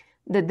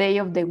 The day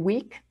of the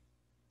week,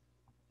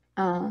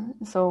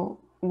 so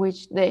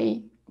which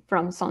day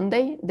from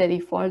Sunday, the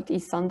default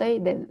is Sunday,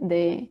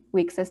 the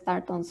weeks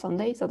start on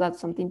Sunday, so that's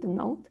something to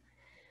note.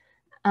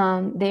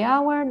 The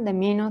hour, the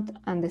minute,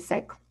 and the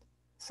second.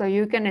 So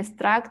you can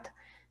extract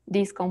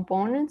these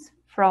components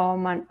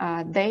from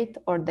a date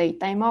or date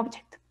time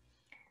object.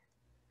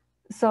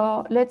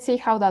 So let's see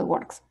how that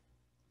works.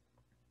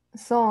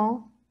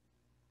 So,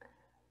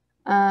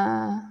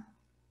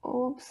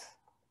 oops.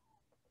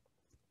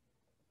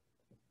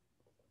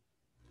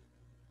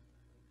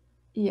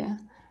 Yeah,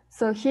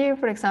 so here,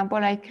 for example,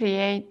 I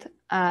create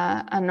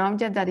an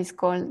object that is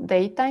called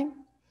datetime.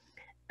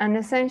 And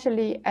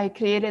essentially, I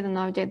created an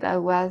object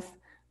that was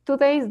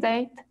today's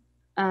date,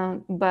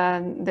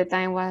 but the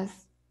time was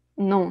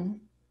noon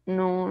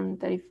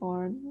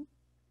 34,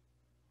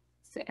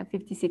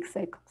 56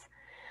 seconds.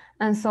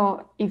 And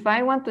so if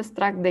I want to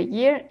extract the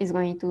year, it's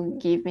going to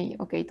give me,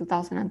 okay,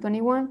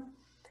 2021.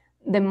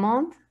 The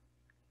month,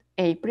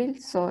 April,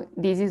 so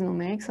this is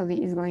numeric, so this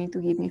is going to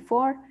give me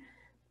 4.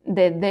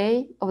 The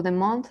day of the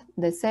month,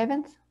 the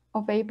 7th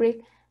of April,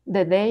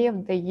 the day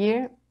of the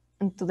year,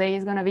 and today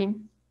is gonna be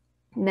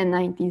the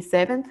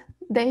 97th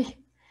day,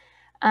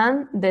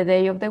 and the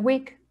day of the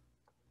week,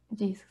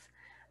 Jesus.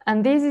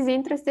 And this is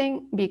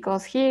interesting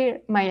because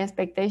here my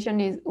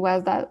expectation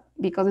was that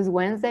because it's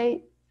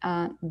Wednesday,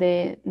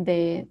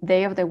 the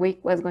day of the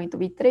week was going to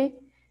be 3,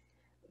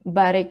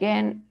 but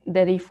again,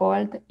 the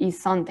default is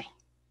Sunday.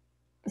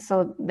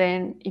 So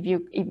then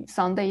if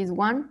Sunday is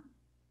 1,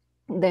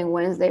 then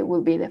Wednesday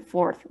will be the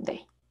 4th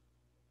day.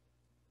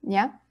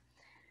 Yeah?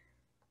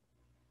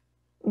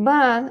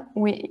 But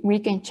we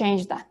can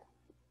change that.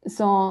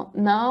 So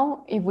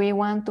now if we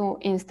want to,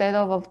 instead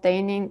of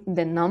obtaining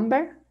the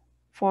number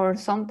for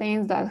some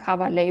things that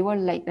have a label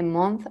like the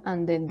month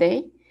and the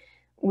day,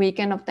 we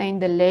can obtain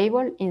the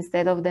label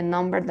instead of the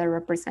number that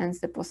represents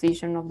the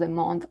position of the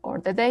month or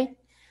the day.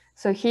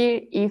 So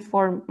here, if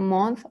for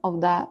month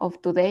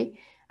of today,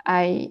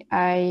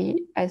 I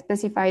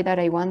specify that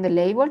I want the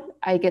label,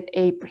 I get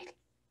April.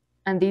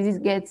 And this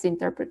gets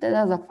interpreted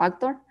as a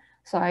factor.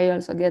 So I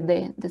also get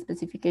the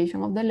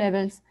specification of the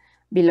levels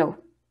below.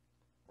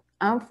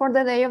 And for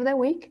the day of the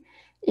week,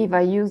 if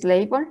I use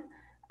label,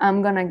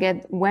 I'm gonna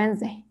get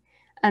Wednesday.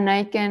 And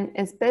I can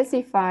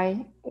specify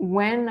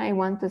when I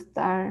want to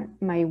start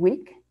my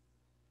week.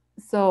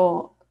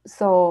 So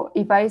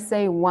if I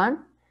say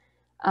 1,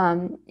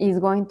 is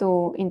going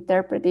to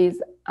interpret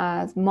this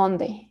as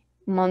Monday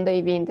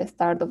being the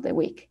start of the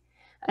week.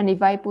 And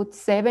if I put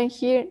 7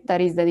 here,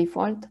 that is the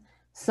default,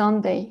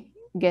 Sunday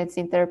gets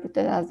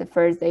interpreted as the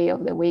first day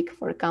of the week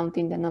for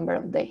counting the number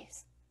of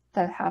days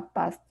that have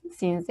passed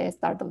since the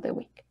start of the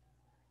week.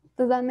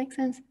 Does that make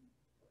sense?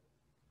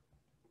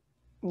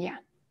 Yeah.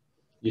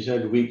 You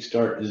said week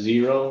start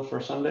 0 for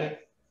Sunday?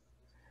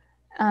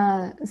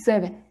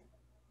 7.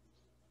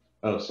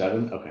 Oh,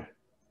 7? Okay.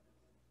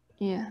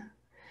 Yeah,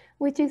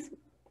 which is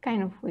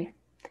kind of weird.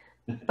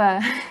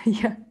 But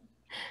yeah.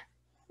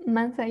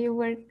 Mansa, you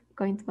were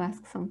going to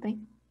ask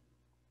something.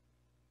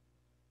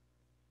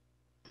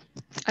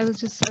 I was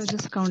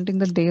just counting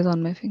the days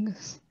on my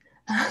fingers.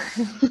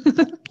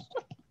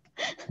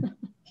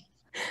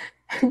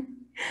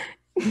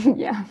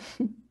 Yeah.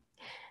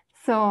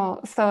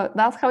 So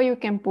that's how you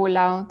can pull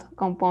out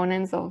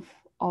components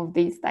of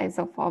these types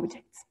of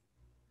objects.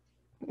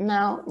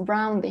 Now,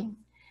 rounding.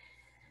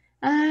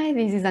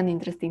 This is an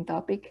interesting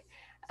topic.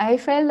 I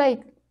felt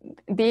like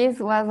this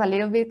was a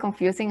little bit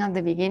confusing at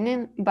the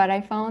beginning, but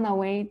I found a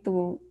way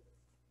to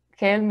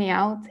help me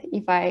out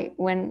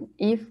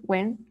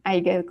when I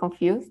get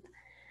confused.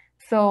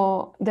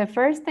 So the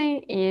first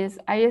thing is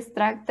I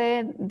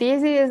extracted,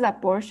 this is a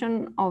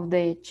portion of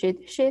the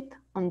cheat sheet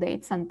on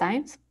dates and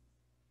times.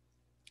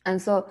 And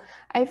so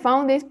I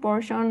found this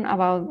portion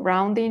about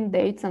rounding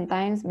dates and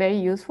times very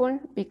useful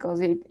because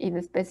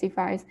it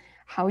specifies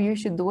how you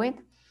should do it.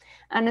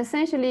 And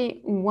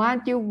essentially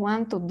what you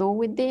want to do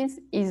with this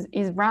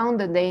is round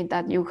the date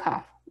that you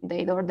have,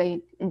 date or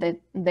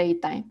the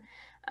time.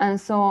 And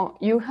so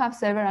you have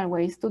several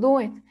ways to do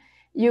it.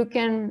 You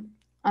can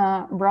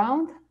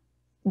round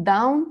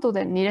down to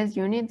the nearest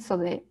unit, so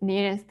the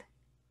nearest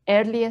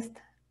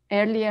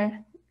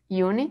earlier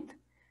unit.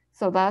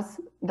 So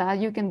that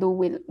you can do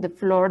with the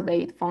floor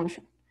date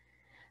function.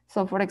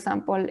 So for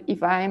example,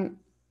 if I'm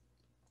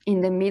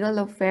in the middle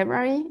of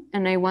February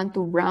and I want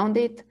to round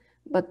it,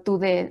 but to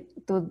the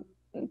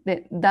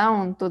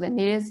down to the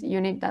nearest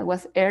unit that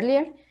was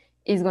earlier,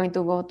 is going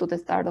to go to the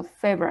start of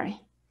February.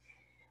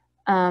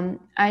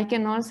 I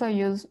can also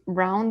use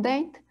round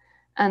date,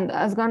 and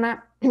that's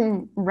gonna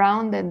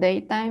round the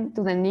date time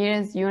to the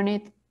nearest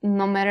unit,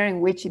 no matter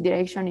in which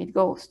direction it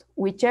goes.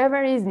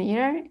 Whichever is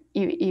nearer,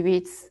 if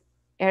it's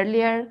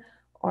earlier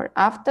or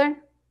after,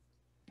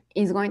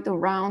 is going to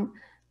round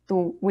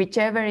to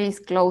whichever is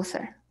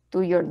closer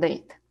to your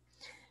date.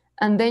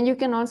 And then you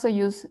can also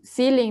use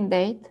ceiling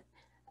date,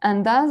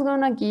 and that's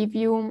gonna give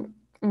you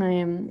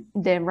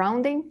the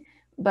rounding,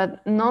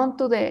 but not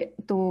to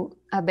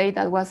a date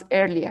that was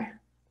earlier,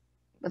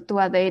 but to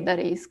a date that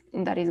is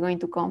going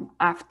to come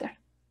after.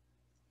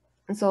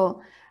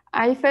 So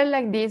I felt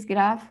like this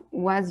graph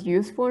was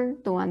useful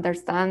to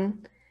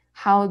understand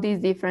how these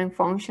different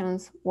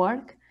functions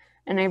work.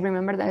 And I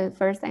remember that the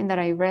first time that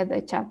I read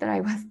the chapter, I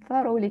was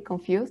thoroughly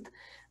confused,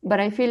 but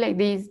I feel like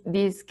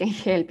this can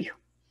help you.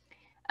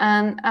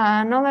 And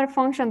another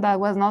function that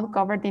was not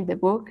covered in the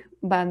book,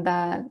 but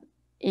that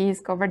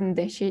is covered in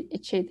the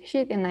cheat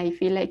sheet, and I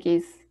feel like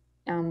is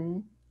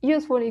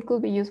useful, it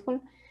could be useful,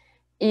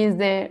 is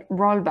the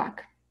rollback.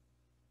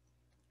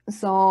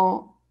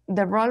 So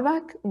the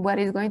rollback, what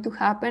is going to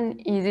happen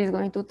is it's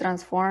going to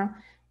transform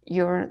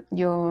your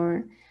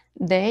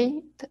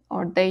date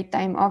or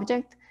datetime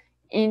object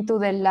into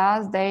the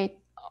last date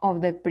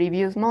of the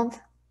previous month.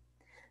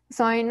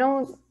 So I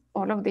know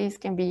all of this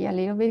can be a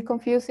little bit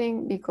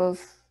confusing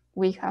because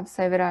we have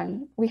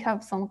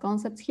some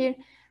concepts here.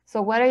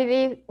 So what I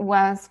did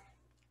was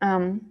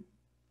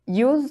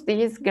use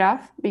this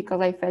graph because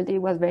I felt it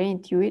was very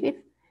intuitive,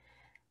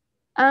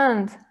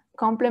 and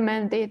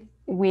complement it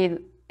with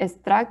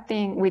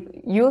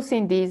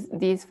using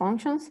these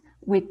functions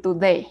with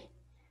today,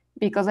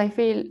 because I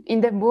feel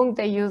in the book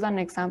they use an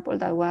example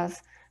that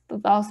was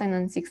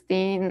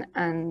 2016,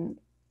 and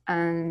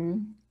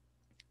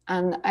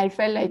I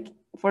felt like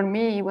for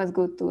me it was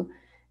good to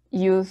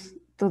use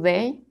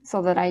today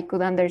so that I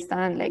could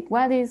understand like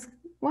what is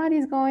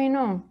going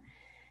on,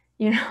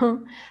 you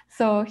know.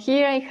 So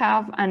here I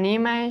have an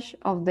image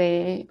of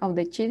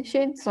the cheat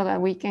sheet so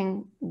that we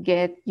can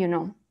get,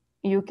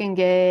 you can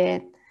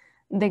get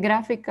the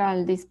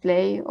graphical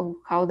display of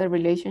how the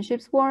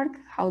relationships work,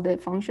 how the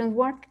functions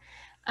work,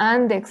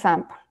 and the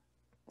example.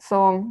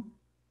 So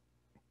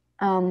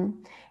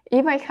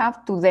if I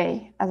have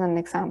today as an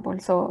example,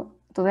 so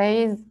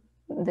today is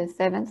the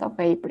 7th of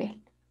April,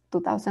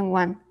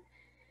 2001,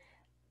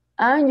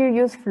 and you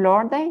use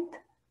floor date,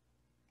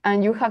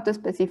 And you have to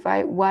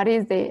specify what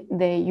is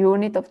the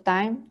unit of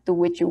time to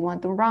which you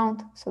want to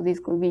round. So this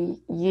could be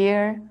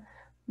year,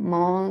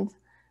 month,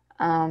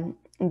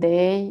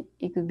 day,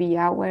 it could be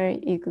hour,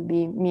 it could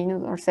be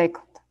minute or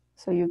second.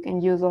 So you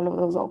can use all of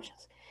those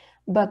options.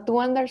 But to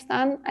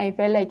understand, I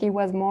felt like it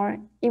was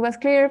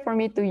clear for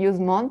me to use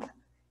month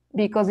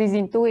because it's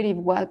intuitive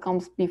what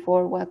comes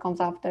before, what comes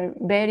after,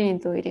 very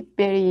intuitive,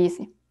 very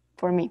easy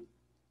for me.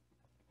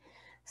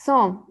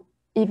 So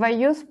if I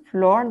use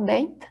floor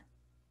date,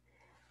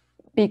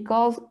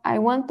 because I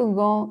want to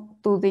go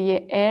to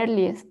the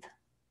earliest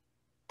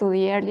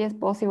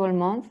possible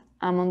month,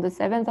 I'm on the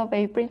 7th of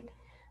April,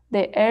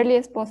 the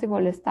earliest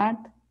possible start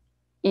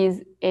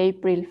is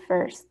April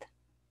 1st.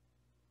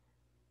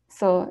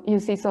 So you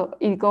see, so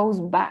it goes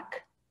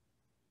back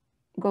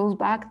to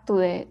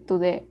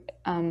the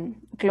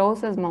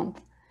closest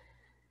month.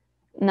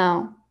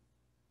 Now,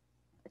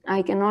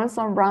 I can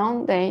also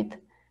round date,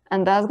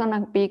 and that's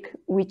gonna pick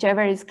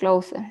whichever is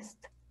closest.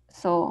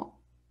 So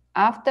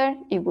after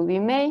it will be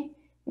May,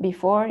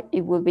 before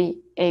it will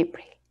be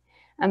April.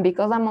 And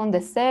because I'm on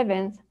the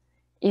 7th,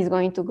 it's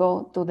going to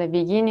go to the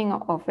beginning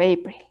of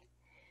April.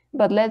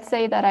 But let's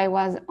say that I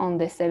was on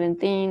the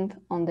 17th,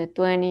 on the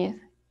 20th,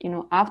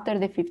 after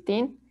the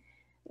 15th,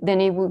 then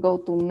it will go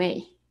to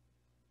May.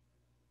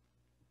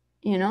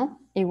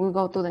 It will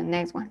go to the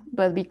next one.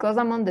 But because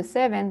I'm on the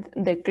 7th,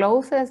 the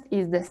closest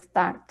is the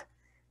start.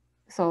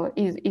 So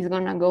it's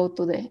gonna go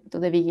to the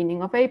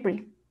beginning of April.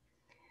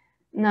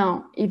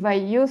 Now, if I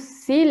use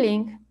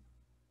ceiling,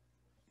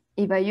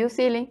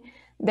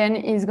 then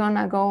it's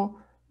gonna go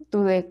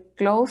to the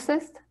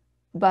closest,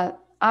 but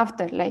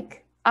after,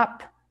 like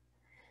up.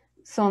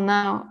 So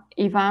now,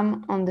 if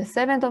I'm on the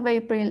 7th of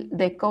April,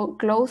 the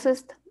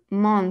closest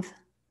month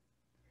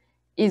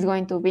is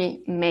going to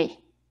be May.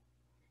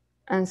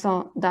 And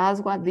so that's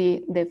what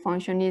the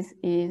function is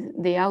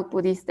the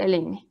output is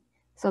telling me.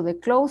 So the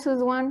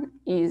closest one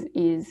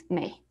is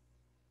May.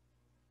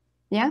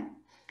 Yeah?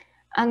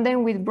 And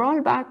then with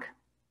rollback,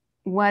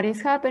 what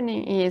is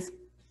happening is,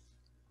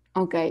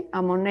 okay,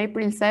 I'm on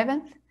April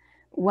 7th.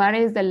 What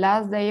is the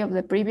last day of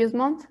the previous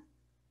month?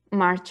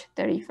 March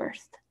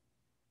 31st.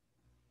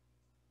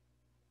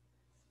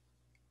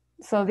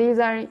 So these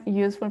are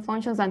useful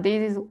functions, and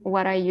this is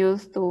what I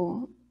use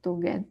to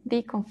get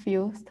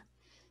deconfused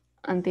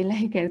until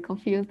I get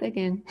confused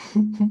again.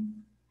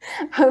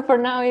 But for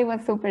now, it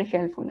was super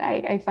helpful.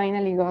 I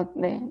finally got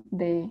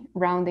the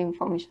rounding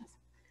functions.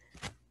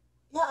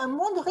 Yeah, I'm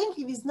wondering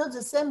if it's not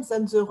the same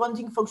than the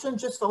rounding function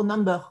just for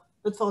number,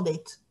 not for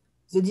date.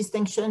 The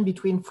distinction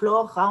between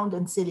floor, round,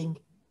 and ceiling.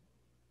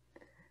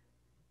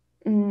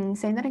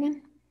 Say that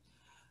again.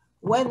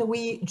 When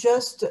we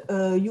just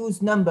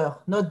use number,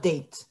 not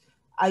date,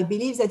 I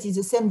believe that is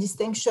the same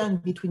distinction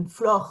between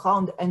floor,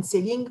 round, and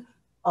ceiling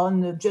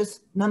on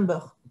just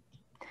number.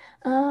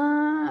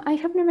 I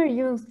have never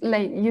used,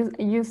 like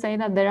you say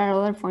that there are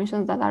other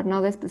functions that are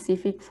not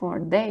specific for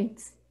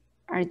dates,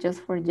 are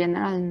just for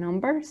general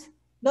numbers.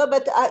 No,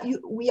 but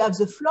we have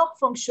the floor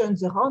function,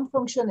 the round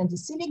function, and the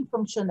ceiling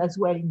function as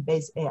well in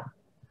base air.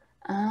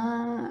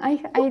 I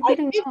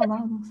didn't know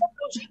about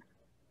those.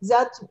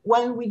 That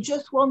when we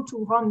just want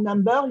to round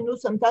number,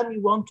 sometimes we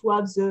want to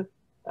have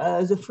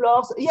the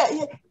floors.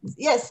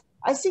 Yes.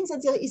 I think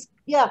that there is.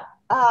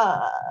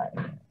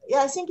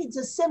 I think it's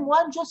the same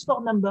one just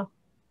for number.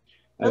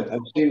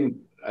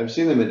 I've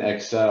seen them in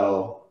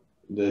Excel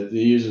that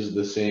uses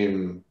the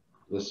same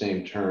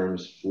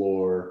terms,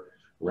 floor,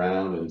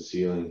 round, and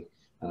ceiling.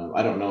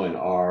 I don't know in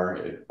R.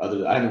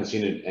 I haven't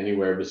seen it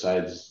anywhere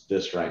besides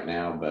this right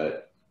now,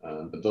 but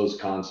those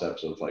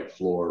concepts of like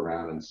floor,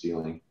 round, and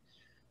ceiling,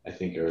 I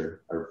think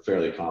are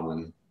fairly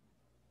common.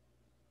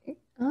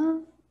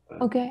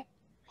 Okay.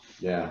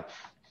 Yeah.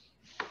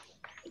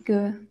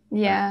 Good.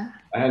 Yeah.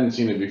 I hadn't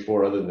seen it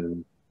before other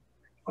than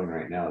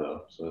right now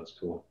though, so that's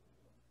cool.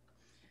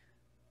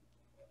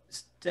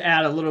 To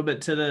add a little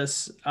bit to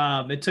this,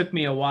 it took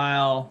me a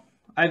while.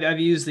 I've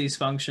used these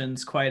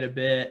functions quite a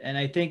bit, and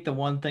I think the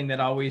one thing that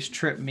always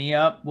tripped me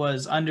up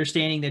was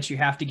understanding that you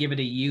have to give it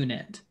a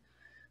unit.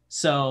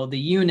 So the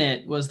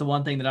unit was the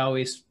one thing that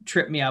always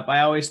tripped me up.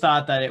 I always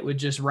thought that it would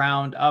just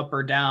round up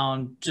or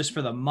down just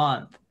for the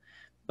month,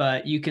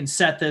 but you can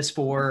set this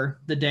for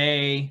the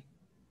day.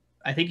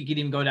 I think you could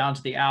even go down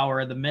to the hour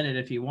or the minute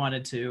if you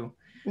wanted to.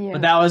 Yeah.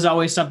 But that was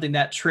always something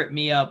that tripped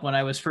me up when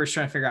I was first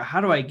trying to figure out how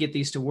do I get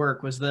these to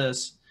work, was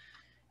this.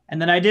 And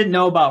then I didn't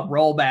know about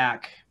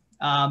rollback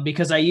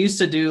because I used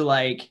to do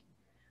like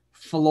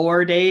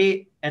floor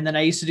date, and then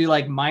I used to do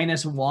like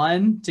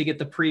 -1 to get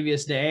the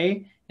previous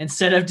day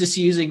instead of just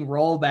using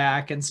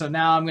rollback. And so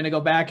now I'm going to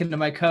go back into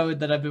my code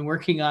that I've been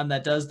working on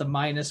that does the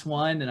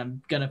 -1, and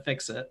I'm going to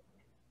fix it.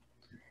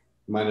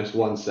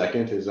 -1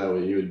 second, is that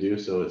what you would do?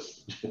 So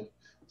it's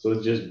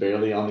just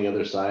barely on the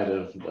other side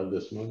of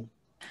this month.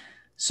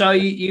 So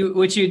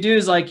what you do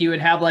is like you would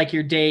have like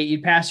your date,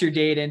 you'd pass your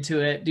date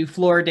into it, do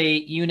floor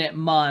date, unit,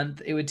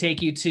 month. It would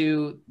take you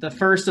to the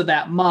first of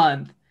that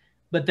month,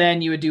 but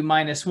then you would do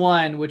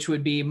 -1, which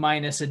would be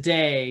minus a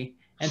day.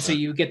 And so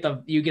you get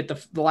the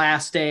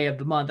last day of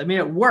the month. I mean,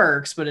 it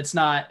works, but it's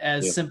not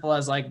as simple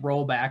as like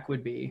rollback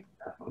would be.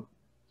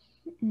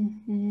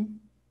 Mm-hmm.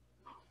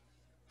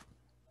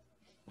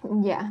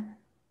 Yeah.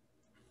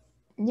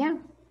 Yeah.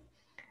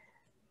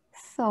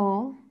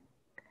 So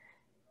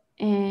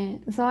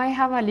I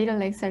have a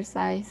little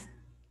exercise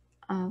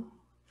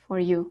for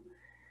you.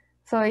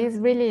 So it's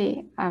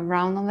really a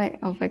round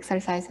of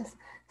exercises.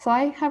 So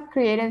I have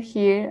created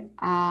here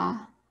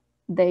a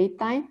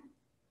daytime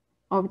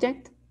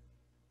object.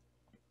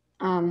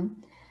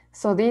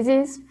 So this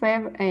is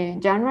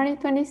January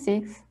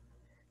 26,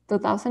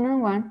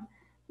 2001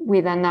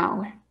 with an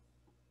hour.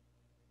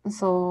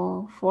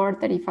 So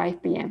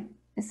 4:35 p.m.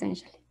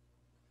 essentially.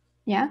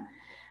 Yeah.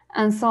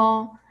 And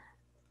so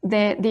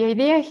the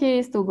idea here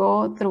is to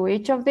go through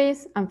each of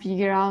these and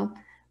figure out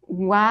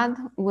what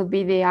would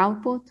be the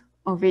output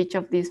of each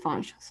of these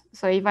functions.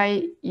 So if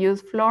I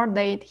use floor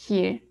date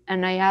here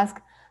and I ask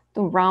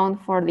to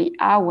round for the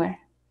hour,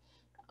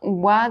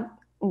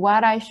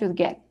 what I should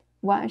get?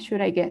 What should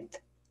I get?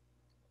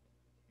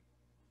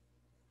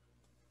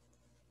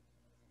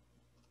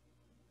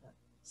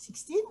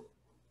 $16?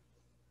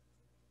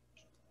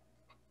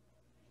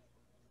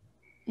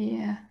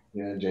 Yeah.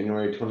 Yeah,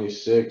 January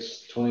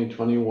 26,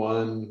 2021,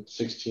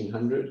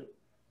 1600.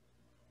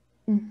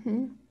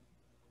 Mm-hmm.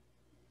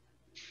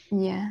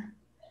 Yeah.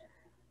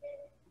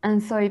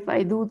 And so if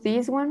I do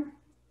this one,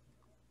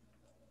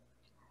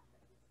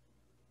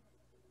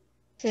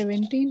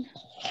 17.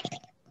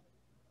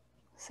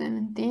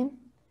 17.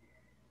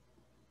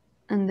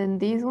 And then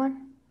this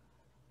one,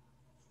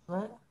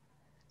 What?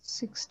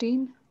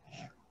 16.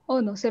 Oh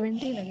no,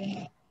 17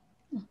 again.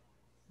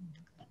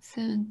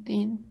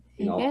 17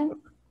 again,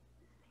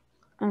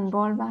 and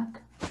roll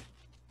back.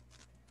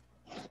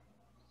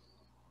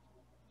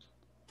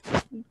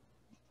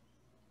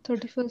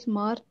 31st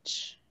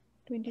March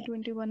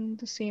 2021,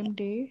 the same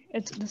day.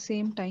 It's the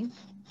same time.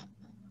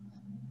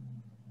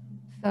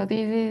 So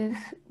this is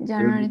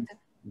January.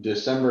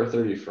 December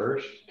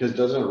 31st, because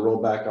doesn't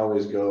rollback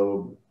always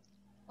go?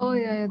 Oh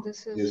yeah,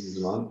 this This is is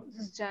the month? This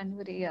is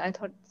January. Yeah, I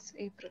thought it's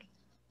April.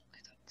 I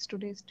thought it's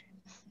today's date.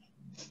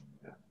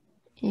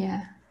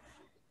 Yeah.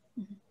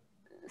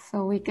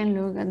 So we can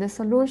look at the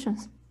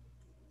solutions.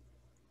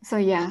 So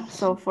yeah,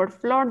 so for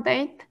floor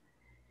date,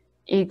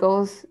 it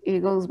goes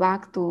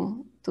back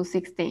to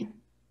 16.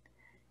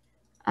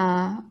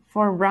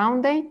 For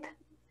round date,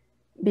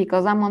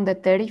 because I'm on the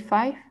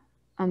 35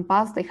 and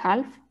past the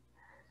half,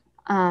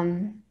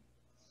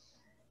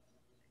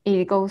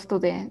 it goes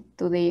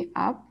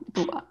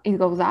it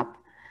goes up,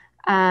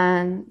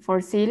 and for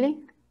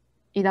ceiling,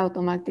 it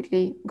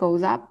automatically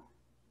goes up.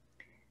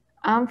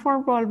 And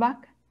for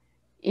rollback,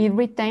 it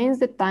retains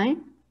the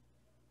time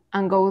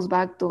and goes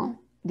back to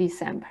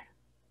December.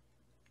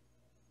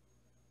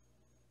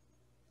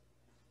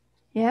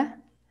 Yeah?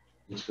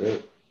 That's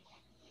great.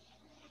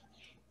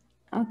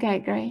 Okay,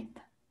 great.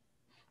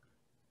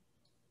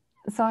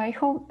 So I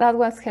hope that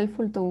was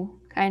helpful to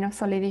kind of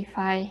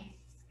solidify,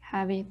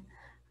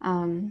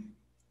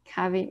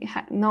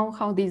 know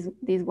how this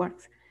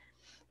works.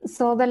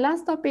 So the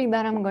last topic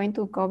that I'm going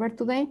to cover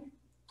today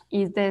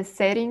is the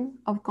setting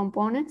of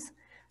components.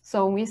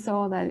 So we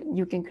saw that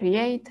you can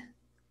create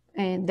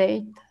a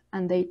date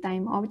and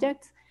datetime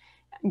objects.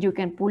 You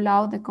can pull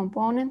out the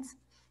components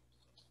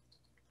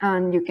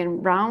and you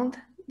can round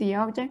the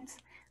objects.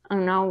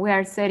 And now we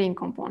are setting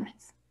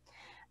components.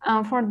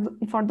 And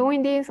for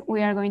doing this,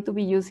 we are going to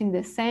be using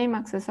the same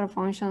accessor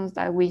functions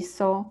that we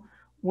saw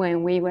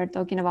when we were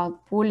talking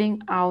about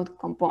pulling out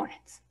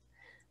components.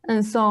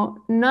 And so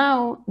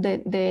now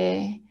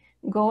the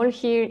goal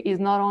here is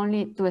not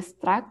only to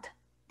extract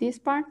these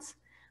parts,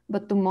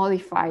 but to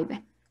modify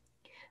them.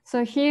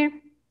 So here,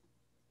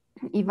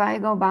 if I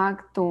go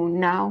back to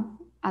now,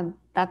 at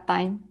that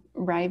time,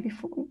 right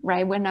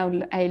when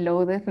I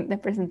loaded the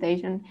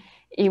presentation,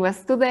 it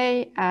was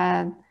today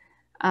at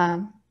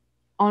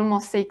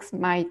almost 6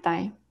 my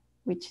time,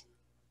 which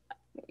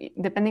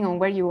depending on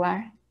where you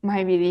are,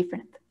 might be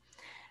different.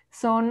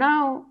 So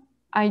now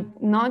I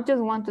not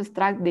just want to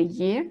extract the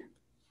year,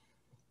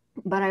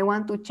 but I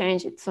want to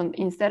change it. So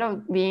instead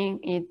of being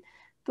in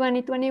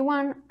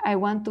 2021, I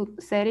want to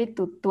set it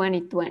to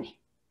 2020.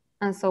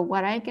 And so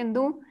what I can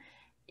do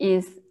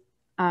is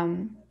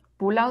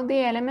pull out the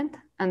element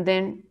and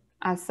then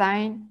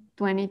assign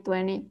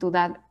 2020 to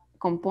that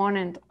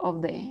component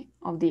of the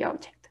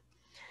object.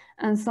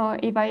 And so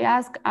if I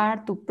ask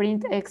R to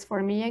print X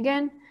for me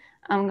again,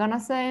 I'm gonna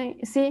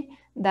see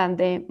that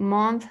the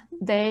month,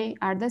 day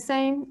are the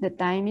same, the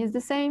time is the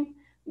same,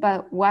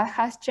 but what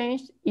has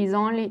changed is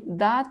only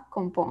that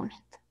component,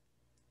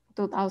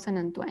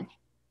 2020.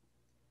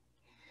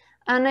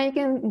 And I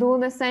can do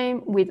the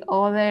same with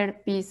other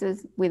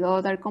pieces, with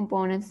other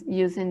components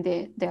using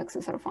the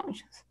accessor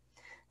functions.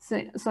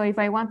 So if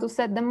I want to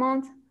set the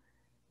month,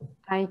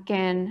 I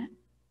can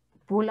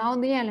pull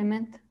out the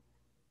element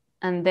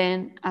and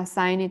then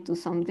assign it to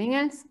something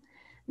else.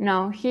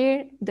 Now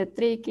here, the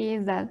trick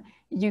is that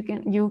you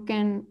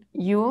can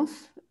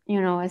use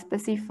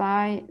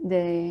specify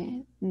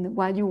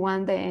what you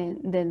want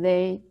the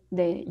day,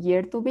 the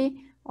year to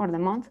be, or the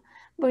month,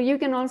 but you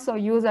can also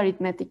use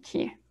arithmetic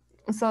here.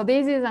 So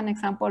this is an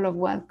example of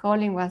what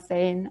Colin was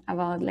saying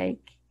about like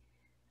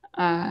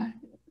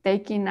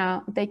taking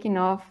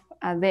off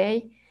a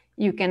day,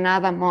 you can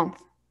add a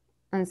month.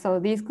 And so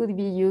this could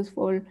be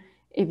useful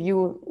if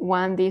you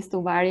want this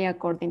to vary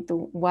according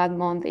to what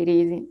month it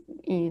is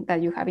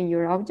that you have in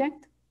your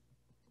object.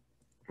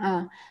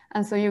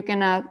 And so you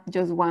can add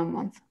just 1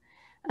 month.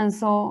 And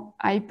so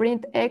I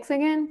print X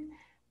again.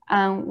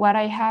 And what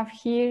I have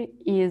here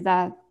is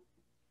that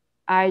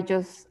I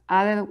just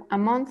added a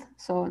month.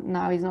 So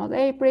now it's not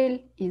April,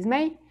 it's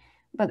May,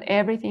 but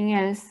everything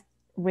else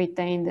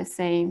retained the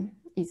same,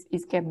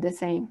 is kept the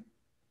same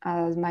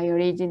as my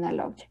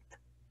original object.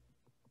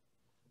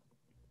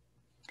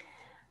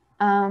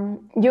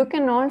 You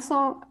can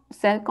also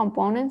set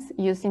components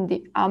using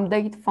the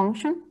update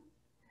function.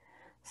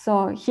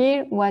 So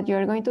here, what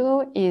you're going to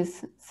do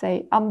is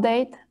say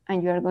update,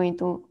 and you are going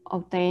to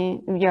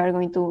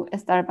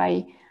start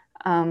by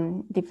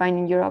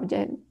defining your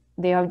object,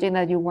 the object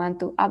that you want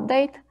to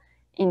update.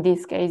 In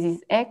this case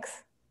is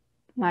X,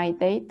 my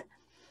date.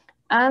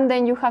 And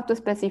then you have to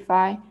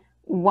specify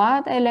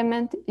what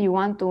element you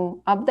want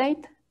to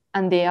update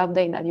and the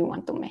update that you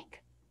want to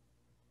make.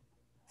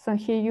 So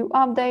here you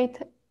update.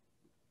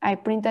 I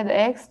printed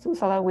X so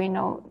that we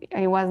know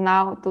it was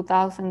now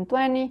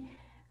 2020,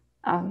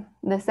 the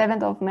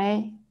 7th of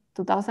May,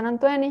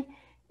 2020.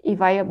 If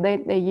I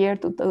update the year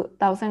to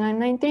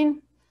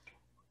 2019,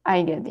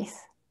 I get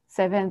this,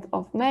 7th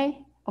of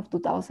May of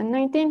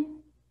 2019.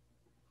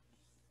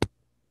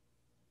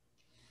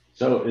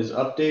 So is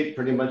update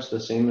pretty much the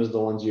same as the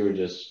ones you were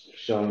just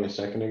showing a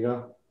second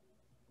ago?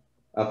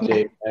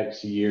 Update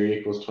X year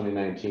equals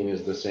 2019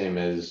 is the same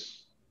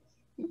as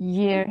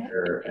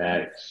year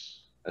X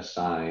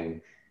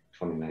assign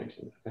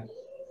 2019. Okay.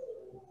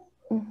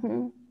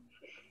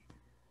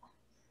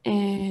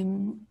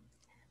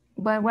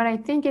 But what I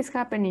think is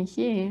happening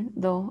here,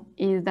 though,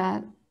 is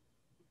that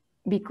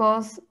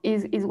because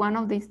is one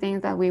of these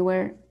things that we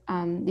were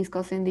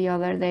discussing the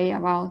other day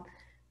about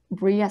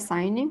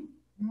reassigning.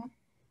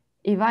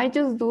 If I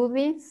just do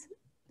this,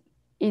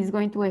 it's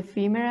going to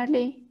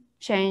ephemerally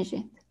change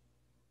it.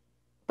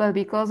 But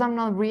because I'm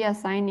not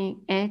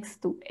reassigning X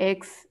to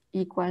X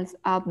equals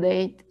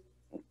update,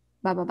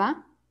 blah, blah, blah,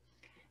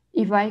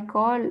 if I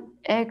call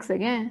X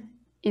again,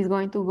 it's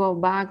going to go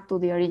back to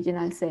the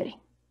original setting.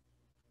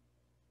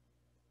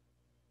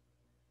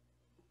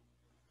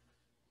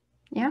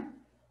 Yeah.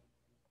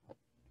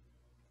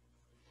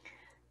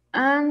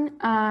 And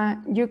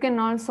you can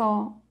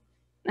also,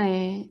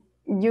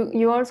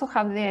 you also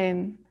have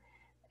the,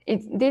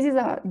 this is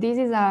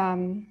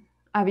a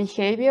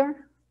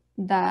behavior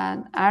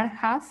that R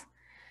has.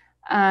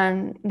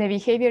 And the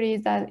behavior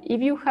is that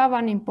if you have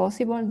an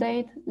impossible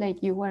date,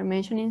 like you were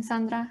mentioning,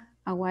 Sandra,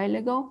 a while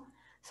ago.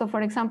 So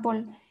for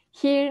example,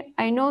 here,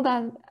 I know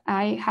that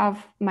I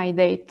have my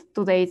date,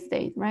 today's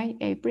date, right?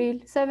 April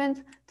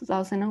 7th,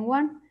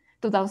 2021.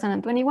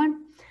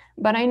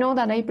 But I know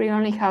that April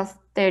only has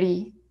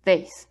 30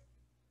 days.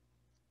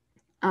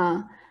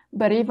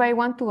 But if I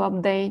want to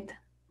update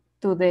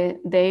to the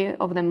day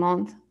of the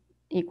month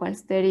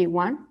equals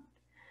 31,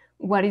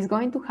 what is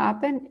going to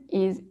happen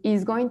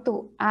is going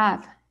to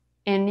add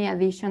any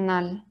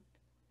additional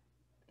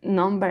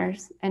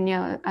numbers, any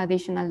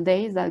additional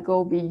days that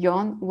go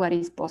beyond what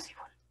is possible.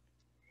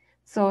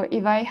 So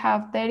if I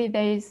have 30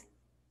 days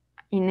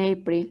in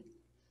April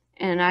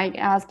and I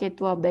ask it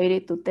to update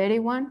it to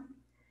 31,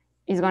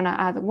 it's gonna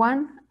add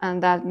 1,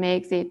 and that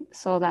makes it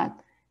so that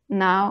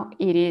now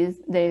it is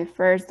the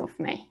 1st of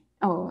May.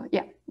 Oh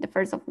yeah, the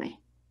 1st of May.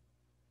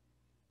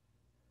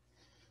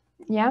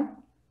 Yeah.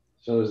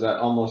 So is that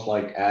almost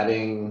like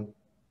adding,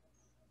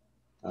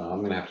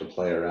 I'm gonna have to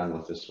play around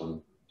with this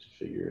one to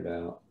figure it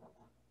out.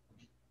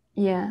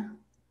 Yeah.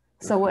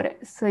 So Okay.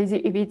 so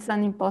if it's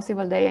an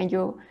impossible day and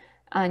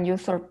you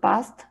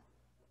surpassed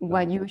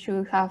what you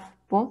should have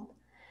put,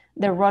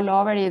 the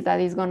rollover is that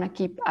it's gonna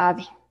keep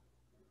adding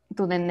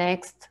to the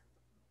next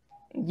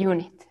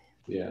unit.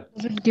 Yeah.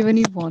 Does it give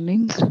any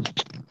warnings?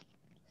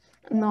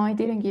 No, it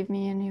didn't give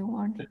me any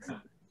warnings.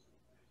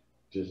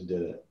 Just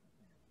did it.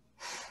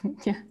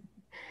 Yeah,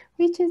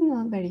 which is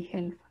not very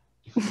helpful.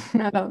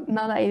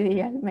 not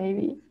ideal,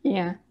 maybe.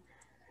 Yeah.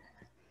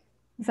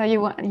 So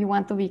you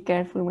want to be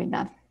careful with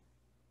that.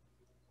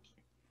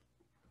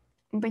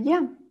 But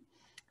yeah,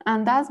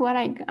 and that's what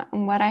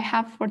I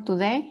have for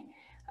today.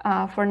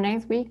 For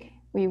next week,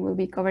 we will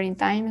be covering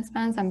time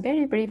spans and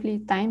very briefly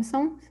time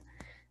zones,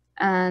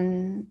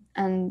 and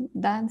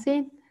that's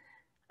it.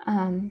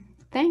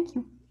 Thank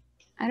you.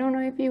 I don't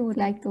know if you would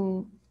like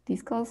to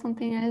discuss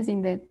something else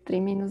in the 3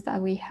 minutes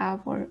that we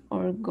have,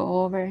 or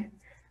go over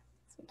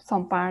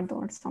some part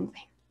or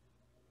something.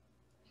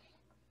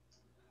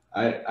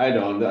 I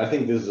don't. I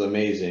think this is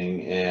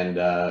amazing, and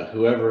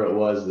whoever it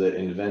was that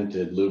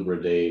invented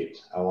Lubridate,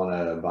 I want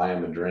to buy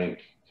him a drink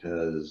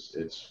because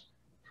it's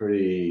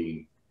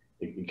pretty.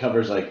 It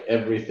covers like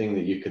everything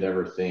that you could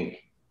ever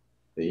think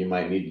that you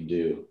might need to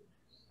do.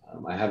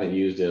 I haven't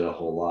used it a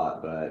whole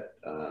lot, but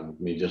I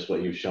mean, just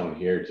what you've shown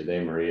here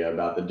today, Maria,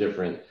 about the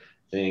different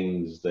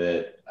things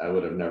that I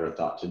would have never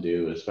thought to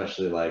do,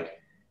 especially like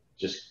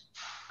just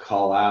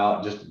call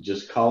out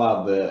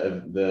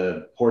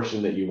the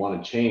portion that you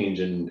want to change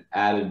and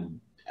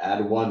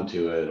add one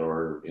to it,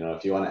 or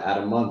if you want to add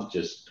a month,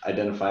 just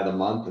identify the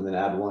month and then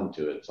add one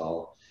to it. It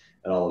all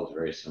looks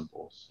very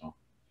simple. So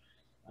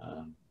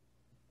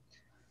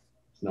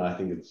no, I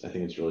think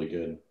it's really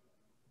good.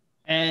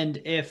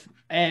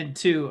 And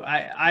two,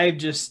 I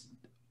just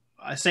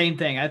same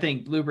thing. I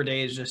think Looper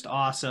Day is just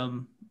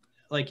awesome,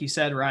 like you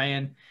said,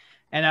 Ryan.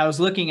 And I was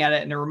looking at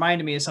it, and it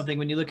reminded me of something.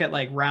 When you look at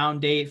like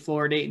round date,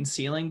 floor date, and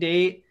ceiling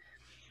date,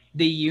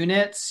 the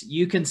units,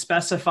 you can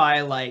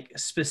specify like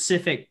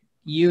specific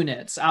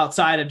units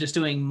outside of just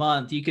doing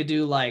month. You could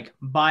do like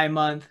by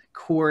month,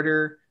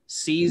 quarter,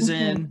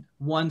 season,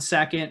 1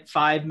 second,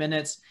 5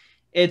 minutes.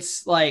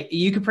 It's like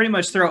you could pretty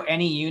much throw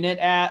any unit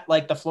at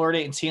like the floor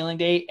date and ceiling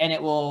date, and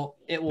it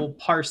will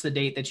parse the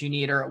date that you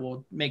need, or it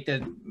will make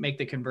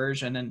the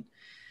conversion. And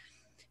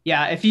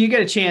yeah, if you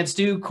get a chance,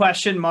 do !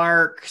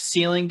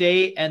 ceiling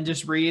date and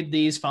just read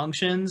these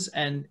functions,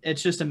 and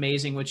it's just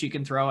amazing what you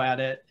can throw at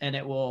it, and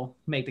it will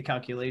make the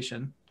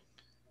calculation.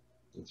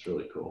 It's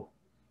really cool.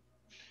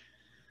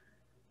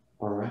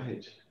 All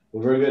right.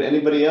 Well, very good.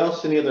 Anybody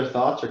else? Any other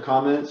thoughts or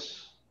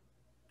comments?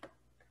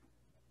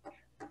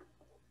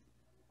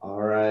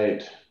 All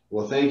right.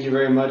 Well, thank you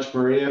very much,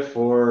 Maria,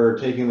 for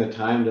taking the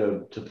time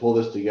to pull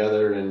this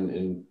together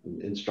and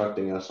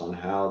instructing us on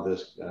how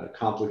this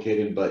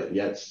complicated but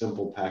yet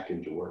simple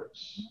package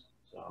works.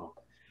 So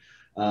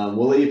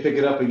we'll let you pick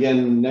it up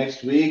again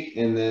next week,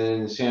 and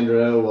then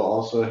Sandra will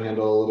also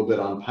handle a little bit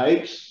on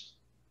pipes.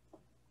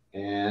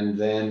 And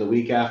then the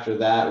week after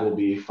that will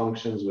be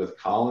functions with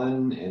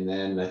Colin, and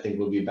then I think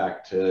we'll be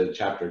back to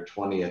chapter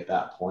 20 at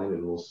that point,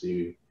 and we'll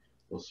see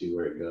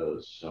where it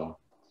goes. So.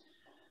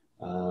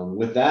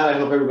 With that, I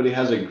hope everybody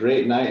has a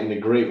great night and a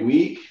great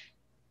week.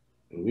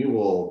 And we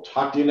will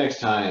talk to you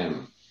next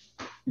time.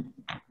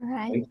 All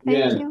right.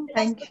 Thank you.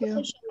 Thank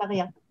you.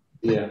 Maria.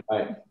 Yeah.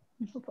 Bye.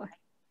 Bye.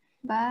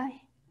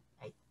 Bye.